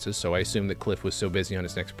responses, so I assumed that Cliff was so busy on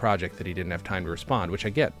his next project that he didn't have time to respond, which I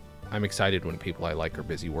get. I'm excited when people I like are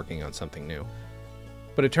busy working on something new.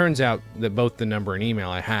 But it turns out that both the number and email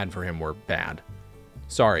I had for him were bad.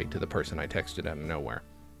 Sorry to the person I texted out of nowhere.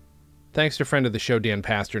 Thanks to friend of the show, Dan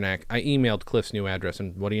Pasternak, I emailed Cliff's new address,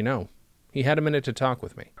 and what do you know? He had a minute to talk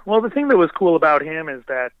with me. Well, the thing that was cool about him is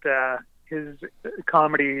that his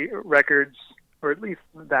comedy records, or at least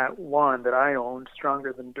that one that I owned,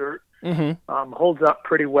 Stronger Than Dirt, holds up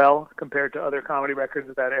pretty well compared to other comedy records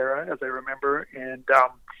of that era, as I remember. And a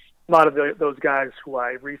lot of those guys who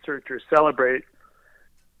I research or celebrate,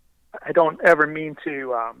 I don't ever mean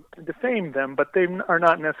to defame them, but they are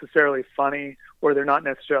not necessarily funny, or they're not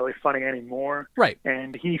necessarily funny anymore. Right.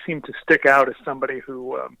 And he seemed to stick out as somebody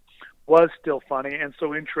who was still funny and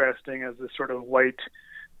so interesting as this sort of white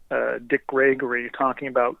Dick Gregory talking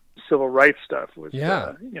about civil rights stuff was,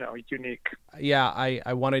 unique. Yeah,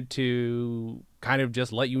 I wanted to kind of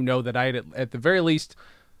just let you know that I had, at the very least,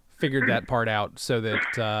 figured that part out, so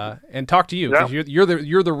that and talk to you, because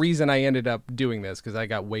you're the reason I ended up doing this, because I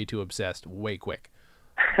got way too obsessed way quick.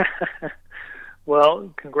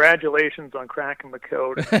 Well, congratulations on cracking the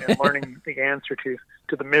code and learning the answer to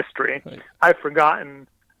the mystery. Right. I've forgotten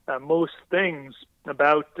most things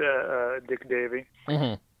about Dick Davy,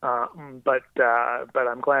 but I'm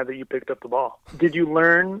glad that you picked up the ball. Did you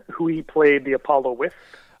learn who he played the Apollo with?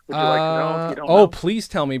 Would you like to know if you don't know? Please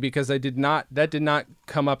tell me, because that did not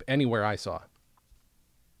come up anywhere I saw.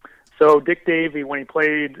 So Dick Davy, when he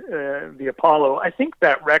played the Apollo, I think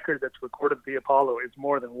that record that's recorded the Apollo is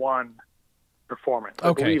more than one performance.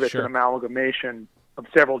 I believe it's an amalgamation of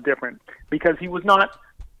several different, because he was not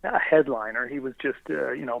a headliner. He was just,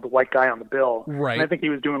 the white guy on the bill. Right. And I think he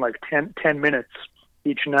was doing like 10 minutes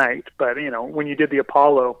each night. But, when you did the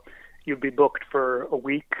Apollo, you'd be booked for a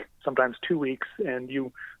week, sometimes 2 weeks, and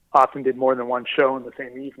you often did more than one show in the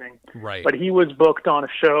same evening. Right. But he was booked on a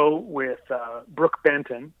show with Brooke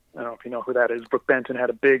Benton. I don't know if you know who that is. Brooke Benton had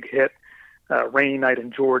a big hit, Rainy Night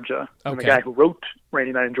in Georgia. And the guy who wrote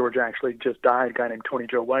Rainy Night in Georgia actually just died, a guy named Tony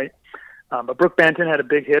Joe White. But Brooke Benton had a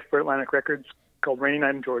big hit for Atlantic Records called Rainy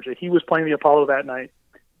Night in Georgia. He was playing the Apollo that night.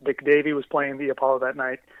 Dick Davy was playing the Apollo that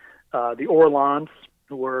night. The Orlons,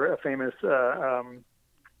 who were a famous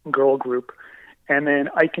girl group. And then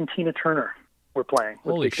Ike and Tina Turner were playing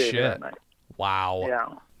with Holy Dick Davy shit. that night. Wow. Yeah.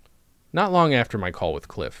 Not long after my call with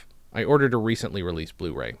Cliff, I ordered a recently released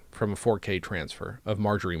Blu-ray from a 4K transfer of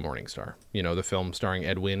Marjorie Morningstar, you know, the film starring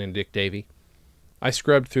Ed Wynn and Dick Davy. I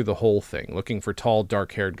scrubbed through the whole thing, looking for tall,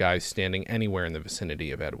 dark-haired guys standing anywhere in the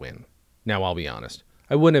vicinity of Ed Wynn. Now, I'll be honest,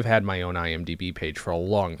 I wouldn't have had my own IMDb page for a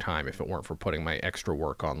long time if it weren't for putting my extra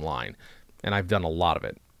work online, and I've done a lot of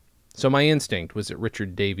it. So my instinct was that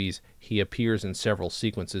Richard Davies' "he appears in several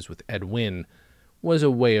sequences with Ed Wynn" was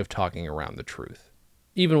a way of talking around the truth.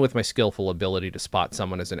 Even with my skillful ability to spot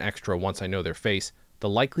someone as an extra once I know their face, the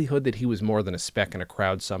likelihood that he was more than a speck in a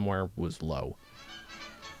crowd somewhere was low.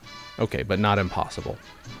 Okay, but not impossible.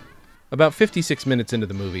 About 56 minutes into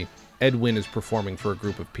the movie, Ed Wynn is performing for a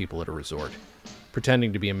group of people at a resort,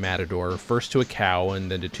 pretending to be a matador, first to a cow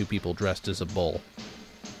and then to two people dressed as a bull.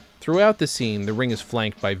 Throughout the scene, the ring is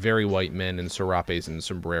flanked by very white men in serapes and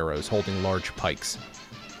sombreros holding large pikes.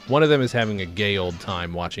 One of them is having a gay old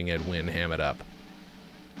time watching Ed Wynn ham it up.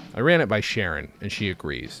 I ran it by Sharon, and she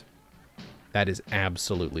agrees. That is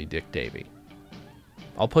absolutely Dick Davy.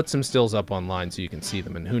 I'll put some stills up online so you can see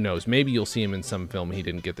them, and who knows, maybe you'll see him in some film he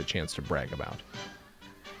didn't get the chance to brag about.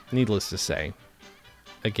 Needless to say,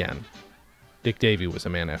 again, Dick Davy was a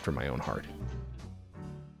man after my own heart.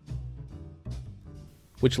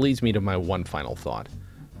 Which leads me to my one final thought.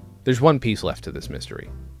 There's one piece left to this mystery.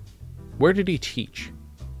 Where did he teach?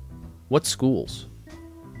 What schools?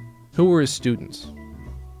 Who were his students?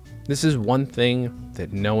 This is one thing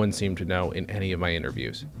that no one seemed to know in any of my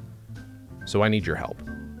interviews. So I need your help.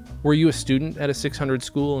 Were you a student at a 600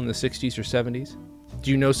 school in the 60s or 70s?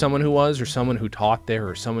 Do you know someone who was, or someone who taught there,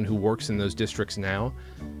 or someone who works in those districts now?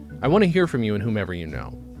 I want to hear from you and whomever you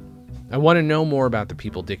know. I want to know more about the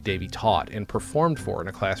people Dick Davy taught and performed for in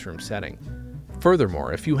a classroom setting.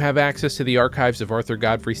 Furthermore, if you have access to the archives of Arthur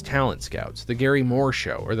Godfrey's Talent Scouts, the Gary Moore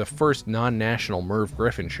Show, or the first non-national Merv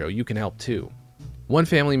Griffin show, you can help too. One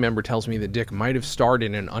family member tells me that Dick might have starred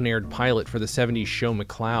in an unaired pilot for the 70s show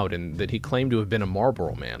McCloud and that he claimed to have been a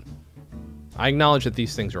Marlboro Man. I acknowledge that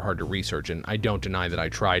these things are hard to research, and I don't deny that I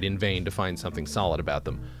tried in vain to find something solid about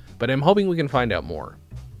them, but I'm hoping we can find out more.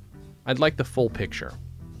 I'd like the full picture.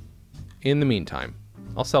 In the meantime,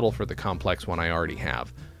 I'll settle for the complex one I already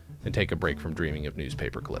have and take a break from dreaming of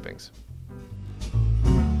newspaper clippings.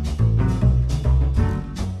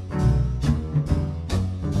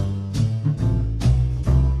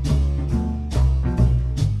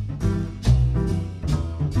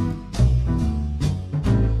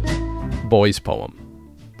 Boy's Poem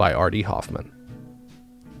by Artie Hoffman.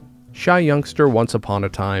 Shy youngster, once upon a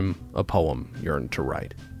time, a poem yearned to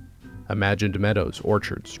write. Imagined meadows,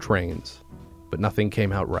 orchards, trains, but nothing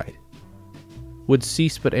came out right. Would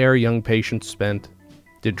cease but ere young patience spent,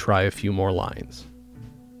 did try a few more lines.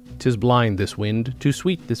 'Tis blind this wind, too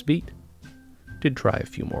sweet this beat, did try a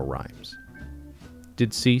few more rhymes.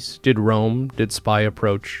 Did cease, did roam, did spy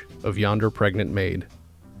approach of yonder pregnant maid,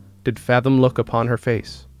 did fathom look upon her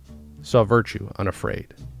face, saw virtue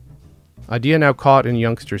unafraid. Idea now caught in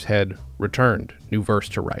youngster's head, returned, new verse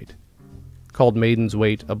to write. Called maiden's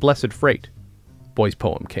weight a blessed freight, boy's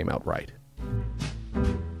poem came out right.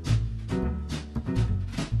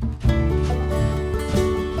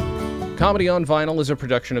 Comedy on Vinyl is a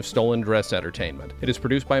production of Stolen Dress Entertainment. It is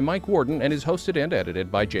produced by Mike Warden and is hosted and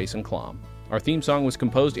edited by Jason Klom. Our theme song was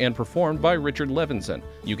composed and performed by Richard Levinson.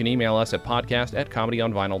 You can email us at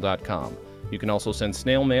podcast@comedyonvinyl.com. You can also send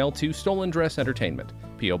snail mail to Stolen Dress Entertainment,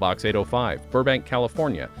 P.O. Box 805, Burbank,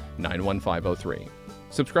 California, 91503.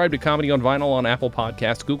 Subscribe to Comedy on Vinyl on Apple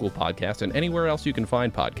Podcasts, Google Podcasts, and anywhere else you can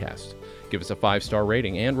find podcasts. Give us a 5-star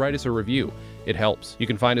rating and write us a review. It helps. You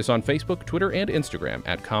can find us on Facebook, Twitter, and Instagram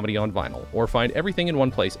at Comedy on Vinyl, or find everything in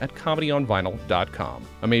one place at comedyonvinyl.com.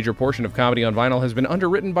 A major portion of Comedy on Vinyl has been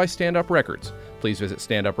underwritten by Stand Up Records. Please visit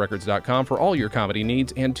standuprecords.com for all your comedy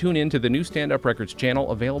needs, and tune in to the new Stand Up Records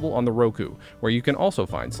channel available on the Roku, where you can also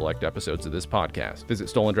find select episodes of this podcast. Visit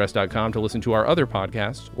stolendress.com to listen to our other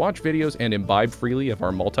podcasts, watch videos, and imbibe freely of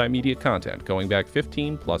our multimedia content going back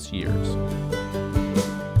 15 plus years.